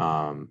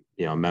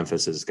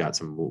 Memphis has got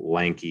some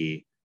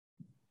lanky,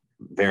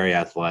 very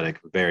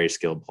athletic, very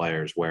skilled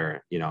players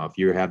where, if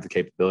you have the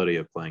capability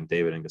of playing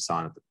David and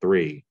Gasson at the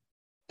 3,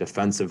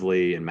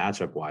 defensively and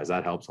matchup wise,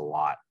 that helps a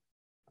lot.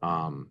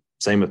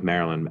 Same with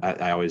Maryland.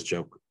 I always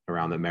joke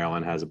around that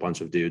Maryland has a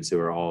bunch of dudes who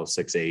are all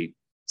 6'8",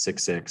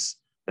 6'6".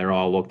 They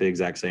all look the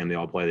exact same. They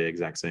all play the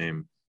exact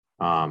same.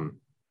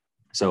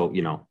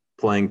 So,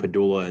 playing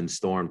Padula and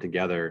Storm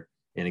together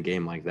in a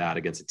game like that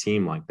against a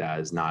team like that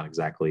is not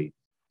exactly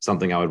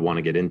something I would want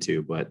to get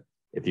into. But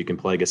if you can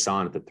play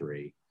Gasson at the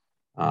 3,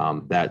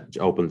 that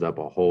opens up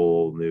a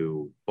whole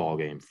new ball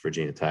game for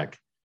Virginia Tech.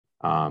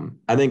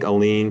 I think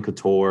Aline,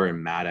 Couture,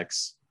 and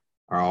Maddox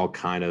are all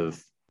kind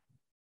of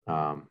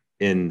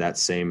in that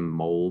same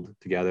mold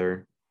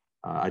together.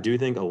 I do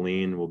think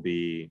Aline will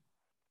be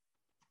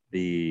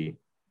the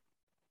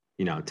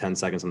 10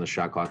 seconds on the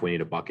shot clock. We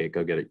need a bucket.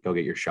 Go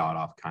get your shot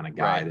off kind of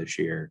guy this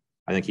year.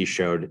 I think he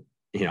showed,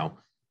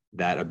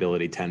 that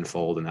ability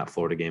tenfold in that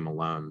Florida game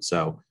alone.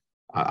 So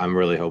I'm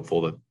really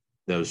hopeful that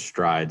those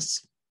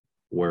strides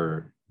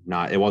were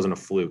not, it wasn't a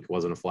fluke. It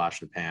wasn't a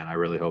flash in the pan. I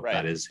really hope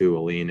that is who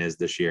Aline is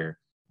this year,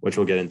 which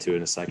we'll get into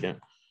in a second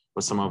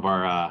with some of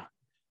our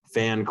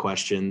fan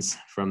questions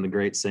from the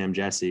great Sam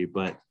Jesse.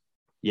 But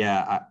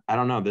yeah, I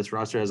don't know. This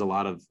roster has a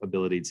lot of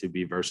ability to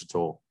be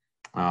versatile.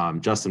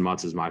 Justin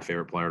Mutz is my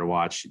favorite player to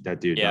watch. That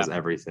dude does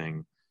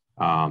everything.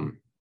 I'm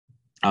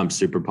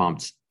super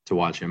pumped to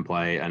watch him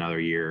play another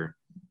year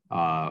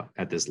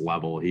at this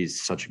level.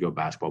 He's such a good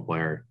basketball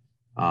player.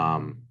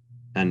 And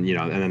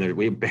then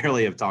we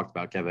barely have talked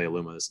about Keve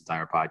Aluma this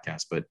entire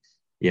podcast, but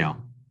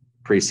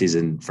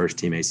preseason first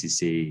team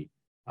ACC,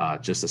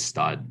 just a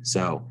stud.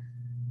 So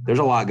there's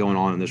a lot going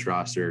on in this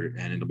roster,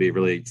 and it'll be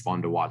really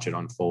fun to watch it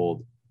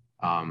unfold.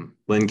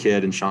 Lynn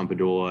Kidd and Sean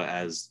Padula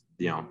as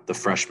the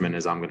freshmen,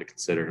 as I'm going to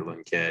consider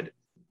Lynn Kidd,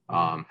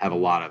 have a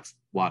lot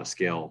of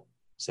skill.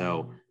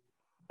 So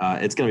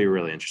it's going to be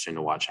really interesting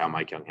to watch how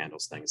Mike Young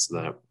handles things.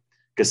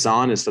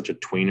 Gasson is such a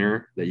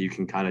tweener that you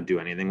can kind of do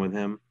anything with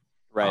him.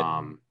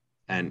 Right.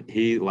 And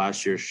he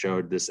last year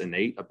showed this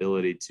innate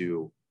ability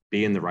to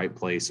be in the right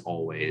place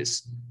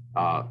always.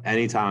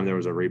 Anytime there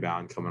was a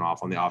rebound coming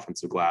off on the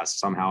offensive glass,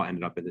 somehow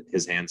ended up in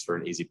his hands for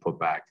an easy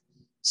putback.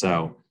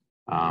 So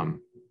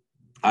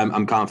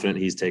I'm confident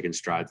he's taken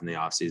strides in the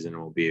offseason and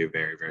will be a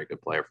very, very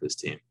good player for this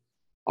team.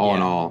 All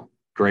in all,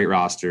 great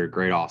roster,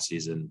 great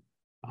offseason.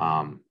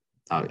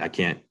 I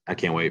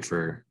can't wait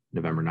for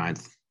November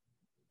 9th.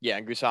 Yeah,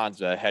 and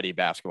Gusan's a heady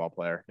basketball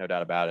player, no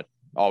doubt about it.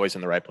 Always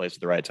in the right place at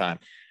the right time.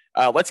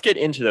 Let's get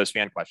into those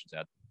fan questions,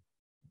 Ed.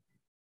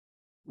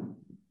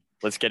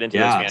 Let's get into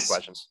those fan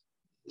questions.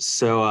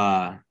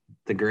 So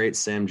the great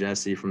Sam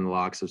Jesse from the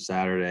Locks of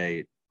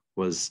Saturday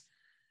was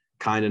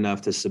kind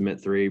enough to submit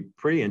 3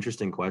 pretty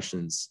interesting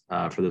questions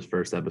for this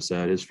first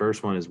episode. His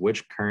first one is,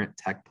 which current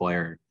Tech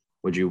player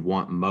would you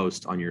want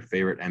most on your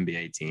favorite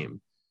NBA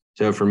team?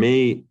 So for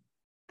me,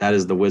 that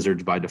is the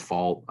Wizards by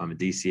default. I'm a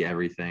DC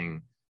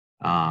everything.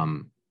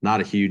 Not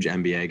a huge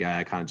NBA guy.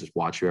 I kind of just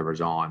watch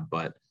whoever's on,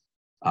 but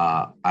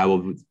I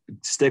will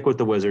stick with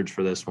the Wizards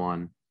for this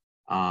one.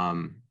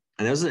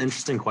 And that was an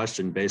interesting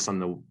question based on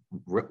the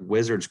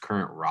Wizards'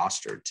 current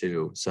roster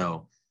too.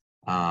 So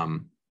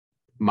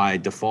my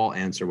default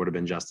answer would have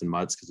been Justin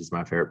Mutz because he's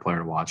my favorite player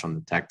to watch on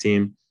the Tech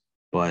team,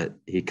 but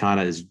he kind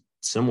of is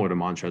similar to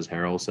Montrezl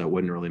Harrell, so it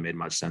wouldn't really make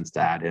much sense to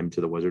add him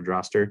to the Wizards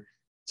roster.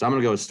 So I'm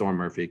going to go with Storm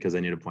Murphy because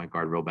they need a point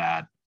guard real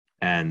bad,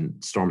 and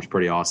Storm's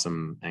pretty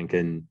awesome and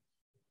can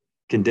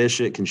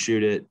dish it, can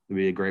shoot it,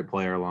 be a great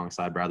player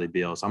alongside Bradley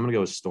Beal. So I'm going to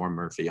go with Storm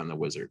Murphy on the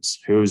Wizards.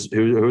 Who are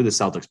the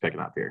Celtics picking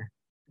up here?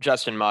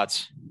 Justin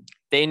Mutz.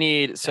 They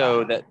need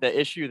the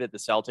issue that the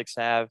Celtics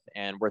have,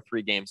 and we're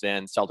 3 games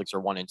in. Celtics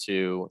are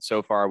 1-2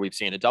 so far. We've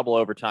seen a double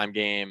overtime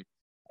game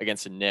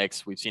against the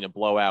Knicks. We've seen a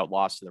blowout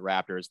loss to the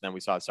Raptors. Then we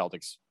saw the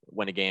Celtics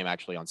win a game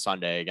actually on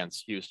Sunday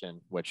against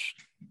Houston, which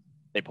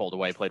they pulled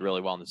away, played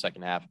really well in the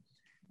second half.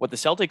 What the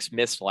Celtics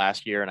missed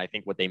last year, and I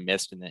think what they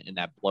missed in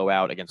that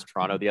blowout against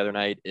Toronto the other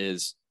night,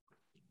 is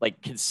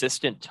like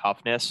consistent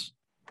toughness,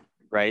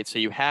 right? So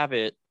you have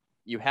it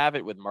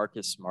with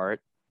Marcus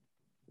Smart,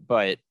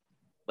 but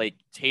like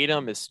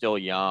Tatum is still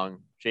young,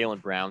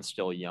 Jaylen Brown's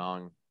still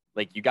young.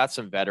 Like you got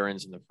some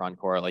veterans in the front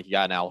court, like you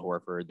got an Al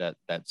Horford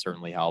that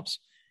certainly helps.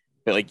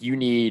 But like you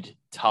need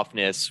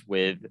toughness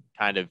with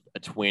kind of a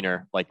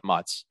tweener like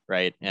Mutz,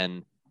 right?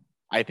 And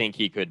I think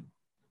he could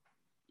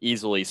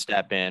easily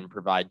step in,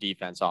 provide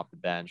defense off the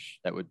bench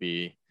that would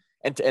be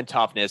and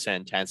toughness and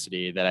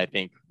intensity that I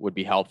think would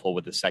be helpful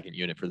with the second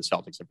unit for the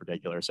Celtics in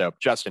particular. So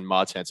Justin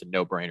Mutz, it's a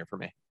no-brainer for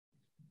me.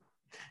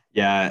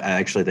 Yeah, I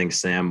actually think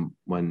Sam,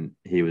 when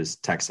he was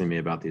texting me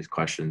about these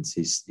questions,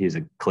 he's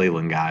a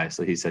Cleveland guy,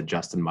 so he said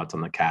Justin Mutz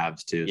on the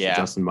Cavs too. So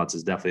Justin Mutz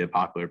is definitely a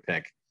popular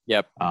pick.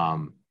 Yep.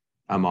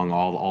 Among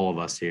all of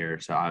us here,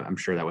 so I'm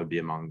sure that would be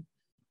among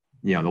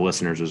the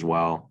listeners as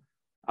well.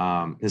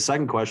 His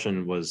second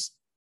question was,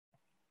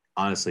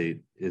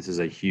 honestly, this is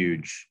a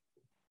huge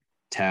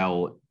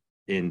tell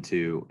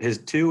into his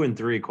 2 and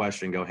 3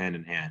 question go hand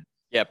in hand.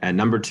 Yep. And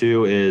number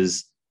 2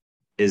 is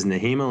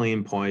Nahiem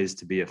Alleyne poised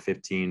to be a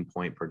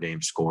 15-point per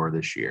game scorer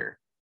this year?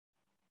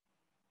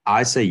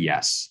 I say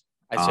yes.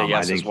 I say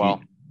yes as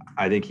well.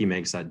 I think he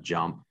makes that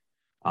jump.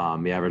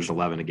 He averaged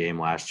 11 a game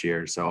last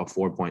year, so a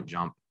 4-point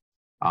jump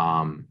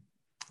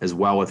is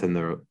well within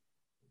the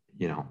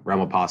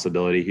realm of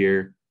possibility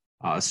here,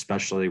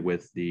 especially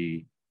with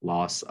the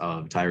loss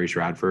of Tyrese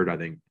Radford. I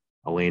think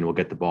Alleyne will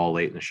get the ball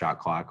late in the shot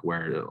clock,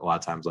 where a lot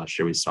of times last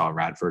year we saw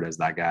Radford as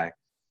that guy.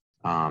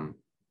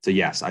 So,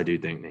 yes, I do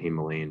think Nahiem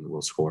Alleyne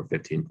will score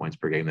 15 points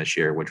per game this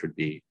year, which would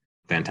be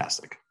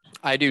fantastic.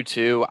 I do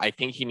too. I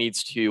think he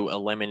needs to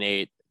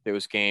eliminate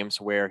those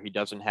games where he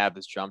doesn't have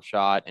his jump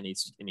shot and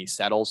he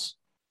settles.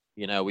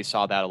 We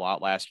saw that a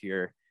lot last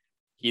year.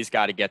 He's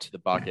got to get to the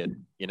bucket,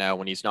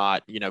 when he's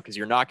not, because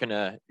you're not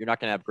gonna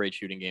have great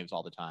shooting games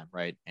all the time,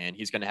 right? And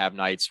he's gonna have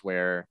nights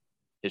where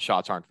his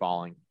shots aren't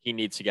falling. He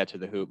needs to get to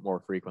the hoop more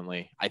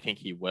frequently. I think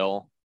he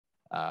will.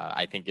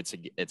 I think it's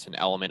an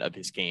element of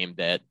his game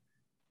that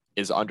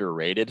is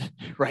underrated,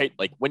 right?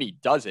 Like when he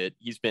does it,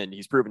 he's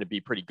proven to be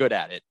pretty good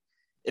at it.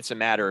 It's a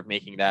matter of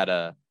making that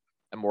a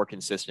more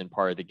consistent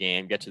part of the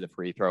game, get to the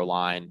free throw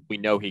line. We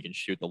know he can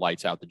shoot the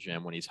lights out the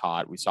gym when he's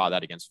hot. We saw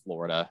that against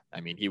Florida.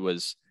 I mean, he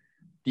was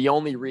the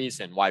only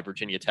reason why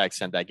Virginia Tech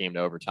sent that game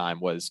to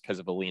overtime was because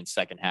of Alleyne's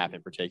second half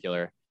in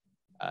particular.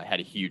 Had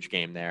a huge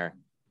game there.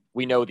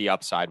 We know the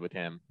upside with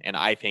him, and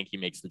I think he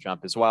makes the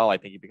jump as well. I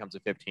think he becomes a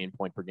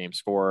 15-point per game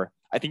scorer.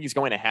 I think he's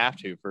going to have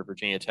to for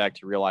Virginia Tech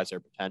to realize their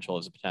potential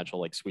as a potential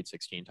like Sweet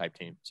 16 type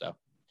team. So,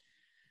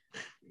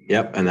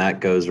 yep, and that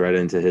goes right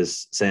into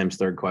Sam's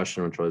third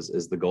question, which was,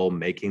 is the goal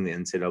making the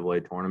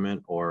NCAA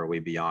tournament, or are we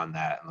beyond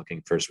that and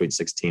looking for Sweet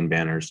 16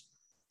 banners?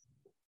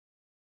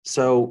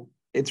 So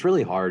it's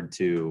really hard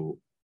to,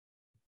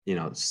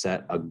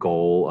 set a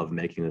goal of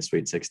making the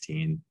Sweet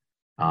 16.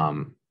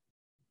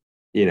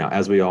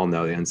 As we all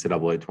know, the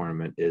NCAA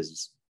tournament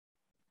is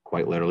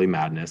quite literally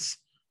madness.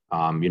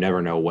 You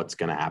never know what's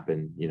going to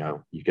happen.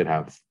 You could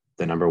have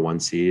the number 1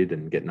 seed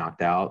and get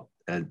knocked out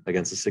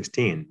against a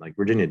 16 like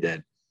Virginia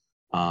did.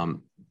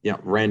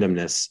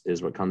 Randomness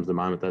is what comes to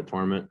mind with that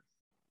tournament.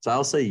 So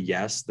I'll say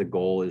yes, the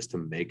goal is to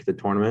make the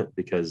tournament,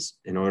 because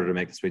in order to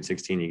make the Sweet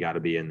 16, you got to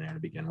be in there to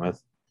begin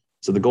with.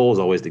 So the goal is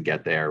always to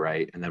get there,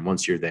 right? And then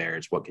once you're there,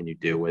 it's what can you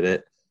do with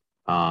it?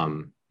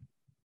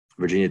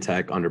 Virginia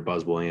Tech under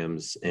Buzz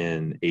Williams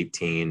in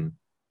 18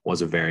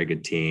 was a very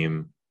good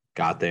team,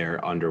 got their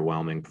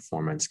underwhelming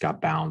performance,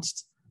 got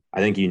bounced. I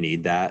think you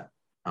need that.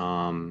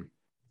 You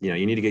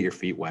need to get your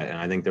feet wet. And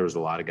I think there was a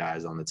lot of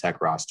guys on the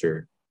Tech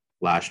roster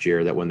last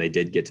year that when they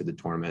did get to the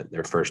tournament,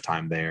 their first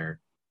time there,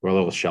 were a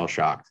little shell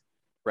shocked.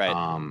 Right.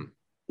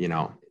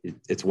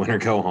 It's win or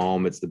go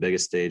home. It's the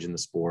biggest stage in the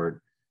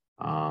sport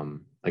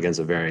against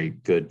a very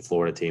good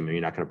Florida team. And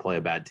you're not going to play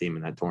a bad team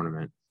in that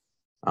tournament.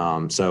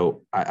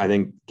 So I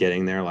think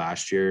getting there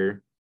last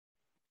year,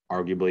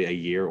 arguably a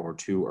year or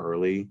two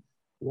early,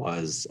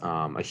 was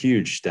a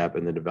huge step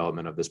in the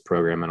development of this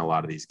program and a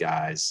lot of these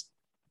guys,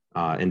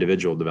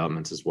 individual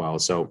developments as well.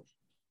 So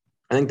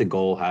I think the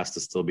goal has to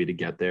still be to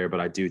get there,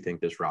 but I do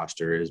think this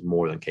roster is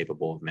more than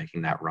capable of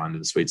making that run to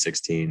the Sweet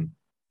 16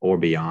 or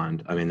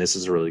beyond. I mean, this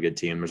is a really good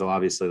team. There's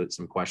obviously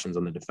some questions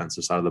on the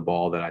defensive side of the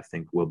ball that I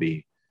think will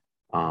be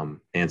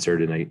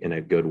answered in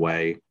a good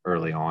way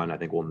early on. I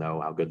think we'll know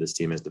how good this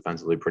team is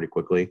defensively pretty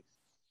quickly.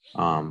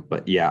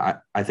 But yeah,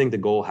 I think the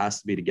goal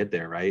has to be to get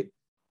there, right?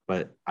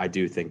 But I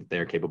do think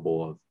they're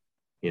capable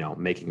of,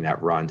 making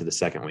that run to the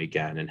second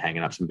weekend and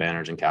hanging up some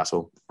banners in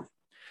Castle.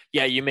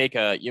 Yeah, you make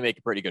a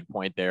pretty good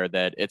point there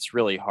that it's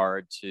really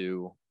hard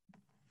to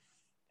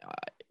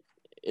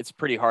it's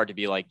pretty hard to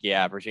be like,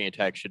 yeah, Virginia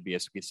Tech should be a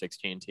Sweet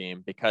 16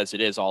 team, because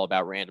it is all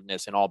about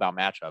randomness and all about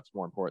matchups,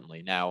 more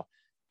importantly. Now,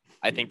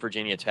 I think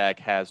Virginia Tech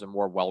has a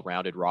more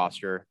well-rounded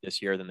roster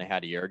this year than they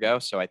had a year ago.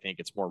 So I think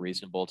it's more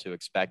reasonable to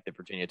expect that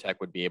Virginia Tech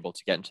would be able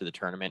to get into the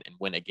tournament and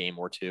win a game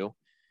or two.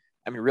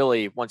 I mean,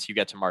 really, once you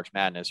get to March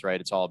Madness,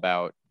 right, it's all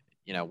about,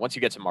 once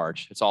you get to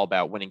March, it's all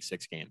about winning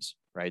 6 games,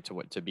 right,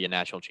 to be a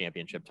national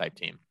championship type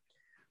team.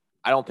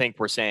 I don't think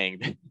we're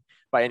saying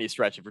by any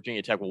stretch that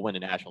Virginia Tech will win a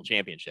national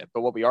championship.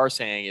 But what we are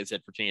saying is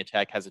that Virginia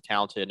Tech has a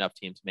talented enough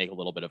team to make a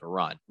little bit of a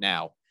run.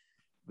 Now,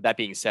 with that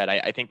being said,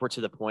 I think we're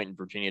to the point in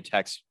Virginia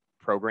Tech's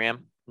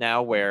program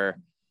now where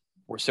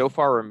we're so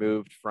far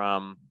removed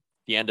from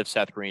the end of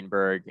Seth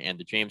Greenberg and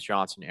the James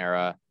Johnson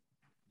era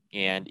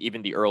and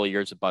even the early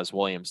years of Buzz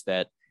Williams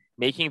that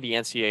making the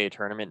NCAA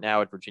tournament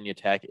now at Virginia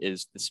Tech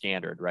is the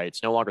standard, right?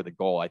 It's no longer the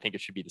goal. I think it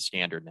should be the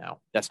standard now.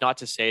 That's not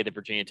to say that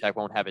Virginia Tech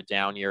won't have a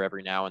down year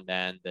every now and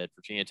then, that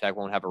Virginia Tech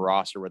won't have a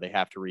roster where they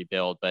have to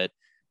rebuild, but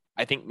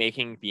I think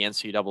making the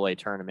NCAA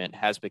tournament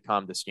has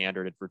become the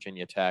standard at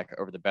Virginia Tech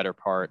over the better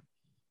part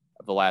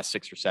of the last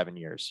 6 or 7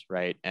 years,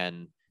 right?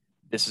 And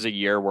this is a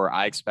year where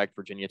I expect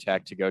Virginia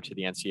Tech to go to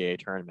the NCAA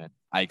tournament.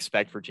 I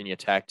expect Virginia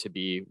Tech to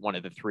be one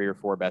of the 3 or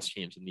 4 best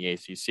teams in the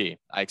ACC.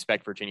 I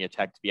expect Virginia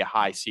Tech to be a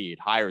high seed,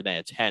 higher than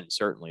a 10,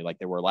 certainly, like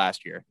they were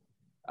last year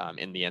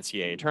in the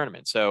NCAA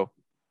tournament. So,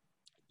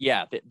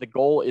 yeah, the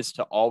goal is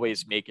to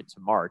always make it to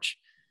March.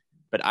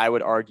 But I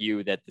would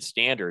argue that the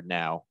standard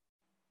now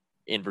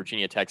in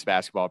Virginia Tech's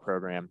basketball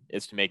program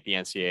is to make the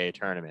NCAA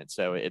tournament.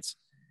 So it's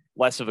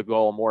less of a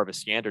goal, more of a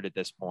standard at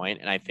this point.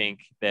 And I think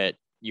that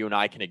you and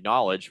I can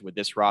acknowledge with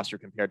this roster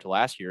compared to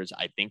last year's,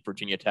 I think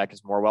Virginia Tech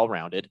is more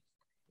well-rounded.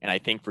 And I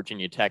think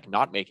Virginia Tech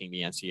not making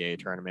the NCAA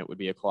tournament would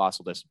be a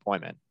colossal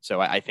disappointment. So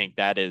I think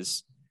that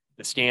is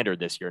the standard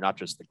this year, not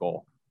just the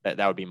goal. That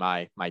would be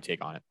my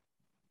take on it.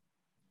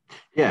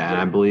 Yeah, and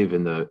I believe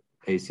in the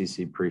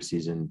ACC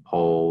preseason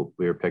poll,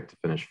 we were picked to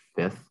finish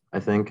 5th,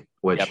 I think,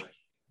 which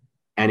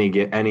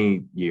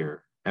any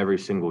year, every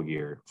single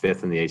year,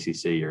 5th in the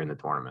ACC, you're in the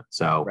tournament.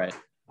 So, right.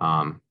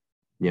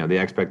 The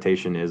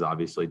expectation is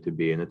obviously to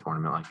be in the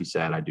tournament. Like you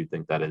said, I do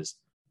think that is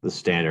the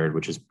standard,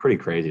 which is pretty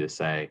crazy to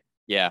say.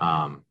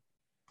 Yeah.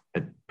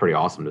 It's pretty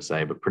awesome to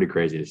say, but pretty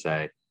crazy to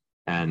say.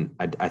 And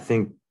I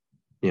think,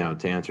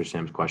 to answer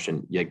Sam's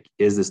question,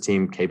 is this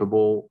team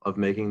capable of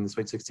making the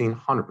Sweet 16?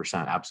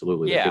 100%.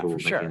 Absolutely. They're capable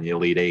of making the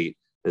Elite 8.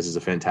 This is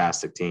a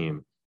fantastic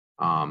team.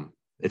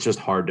 It's just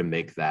hard to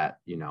make that,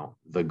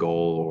 the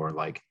goal, or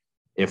like,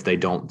 if they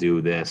don't do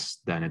this,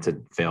 then it's a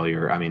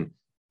failure. I mean,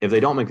 if they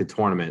don't make the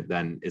tournament,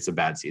 then it's a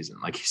bad season,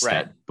 like you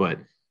said. Right. But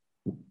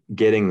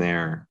getting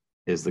there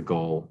is the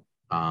goal.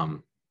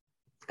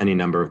 Any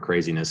number of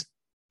craziness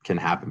can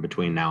happen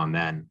between now and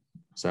then.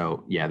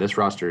 So, yeah, this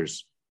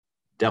roster's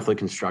definitely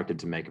constructed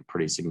to make a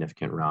pretty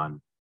significant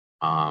run.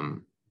 A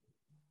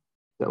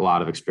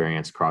lot of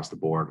experience across the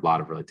board, a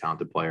lot of really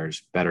talented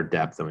players, better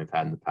depth than we've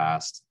had in the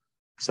past.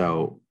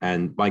 So,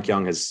 and Mike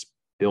Young has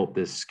built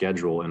this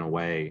schedule in a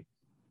way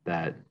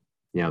that,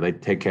 they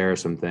take care of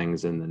some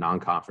things in the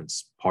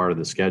non-conference part of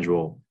the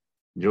schedule.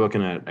 You're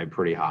looking at a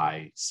pretty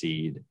high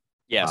seed.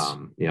 Yes.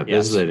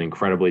 This is an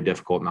incredibly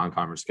difficult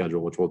non-conference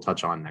schedule, which we'll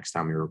touch on next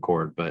time we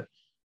record. But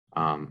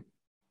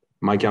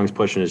Mike Young's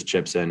pushing his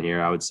chips in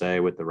here, I would say,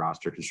 with the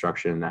roster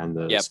construction and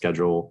the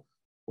schedule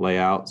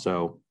layout.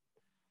 So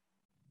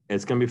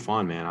it's going to be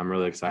fun, man. I'm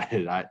really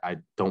excited. I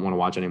don't want to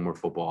watch any more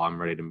football. I'm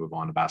ready to move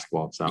on to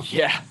basketball. So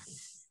yeah.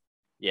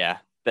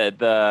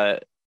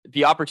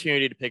 The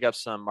opportunity to pick up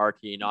some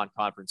marquee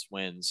non-conference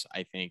wins,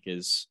 I think,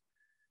 is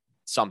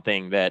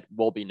something that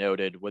will be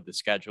noted with the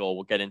schedule.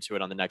 We'll get into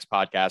it on the next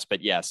podcast,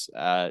 but yes,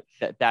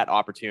 that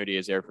opportunity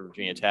is there for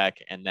Virginia Tech.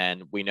 And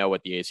then we know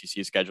what the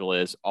ACC schedule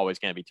is, always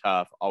going to be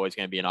tough, always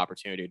going to be an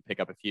opportunity to pick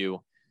up a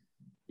few,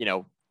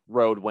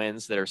 road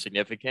wins that are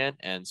significant,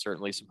 and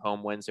certainly some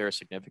home wins that are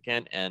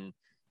significant. And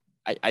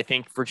I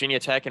think Virginia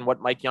Tech and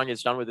what Mike Young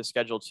has done with the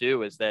schedule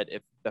too is that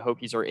if the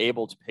Hokies are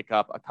able to pick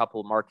up a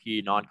couple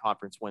marquee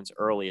non-conference wins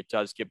early, it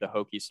does give the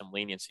Hokies some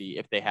leniency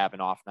if they have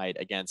an off night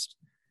against,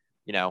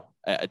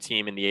 a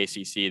team in the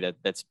ACC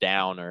that's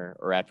down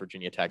or at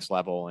Virginia Tech's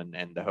level, and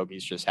the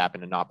Hokies just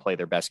happen to not play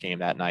their best game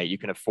that night. You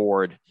can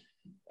afford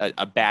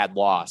a bad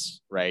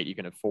loss, right? You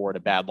can afford a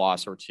bad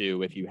loss or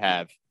two if you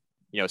have,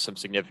 some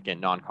significant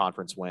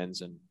non-conference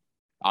wins. And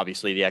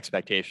obviously the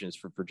expectation is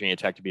for Virginia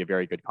Tech to be a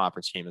very good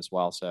conference team as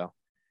well. So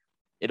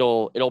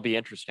it'll be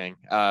interesting.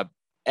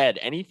 Ed,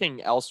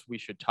 anything else we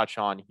should touch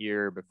on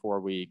here before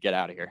we get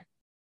out of here?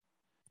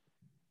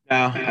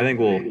 No, I think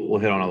we'll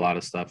hit on a lot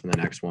of stuff in the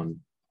next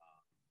one.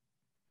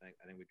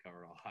 I think we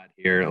covered a lot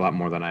here, a lot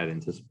more than I had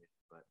anticipated.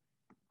 But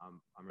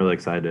I'm really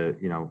excited to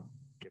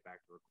get back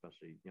to it,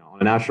 especially on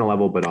a national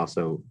level, but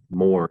also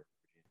more.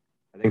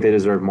 I think they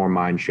deserve more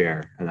mind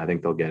share, and I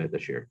think they'll get it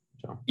this year.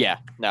 So yeah,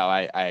 no,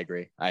 I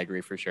agree. I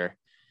agree for sure.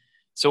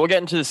 So we'll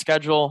get into the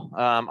schedule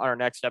on our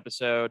next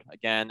episode.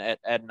 Again, Ed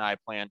and I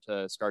plan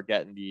to start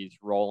getting these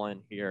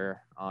rolling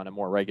here on a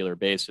more regular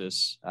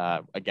basis.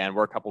 Again,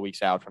 we're a couple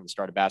weeks out from the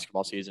start of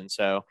basketball season,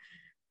 so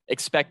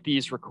expect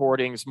these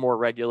recordings more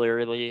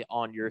regularly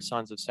on your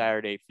Sons of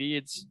Saturday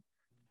feeds.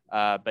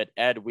 But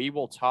Ed, we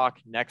will talk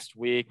next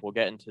week. We'll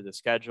get into the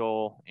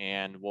schedule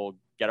and we'll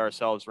get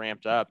ourselves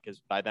ramped up,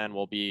 because by then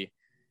we'll be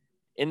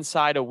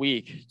inside a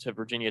week to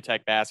Virginia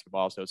Tech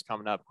basketball. So it's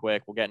coming up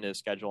quick. We'll get into the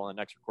schedule in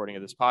the next recording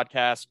of this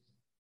podcast.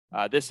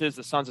 This is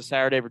the Sons of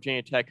Saturday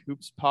Virginia Tech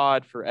Hoops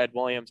Pod. For Ed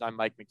Williams, I'm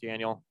Mike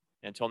McDaniel.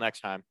 Until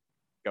next time,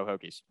 go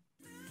Hokies.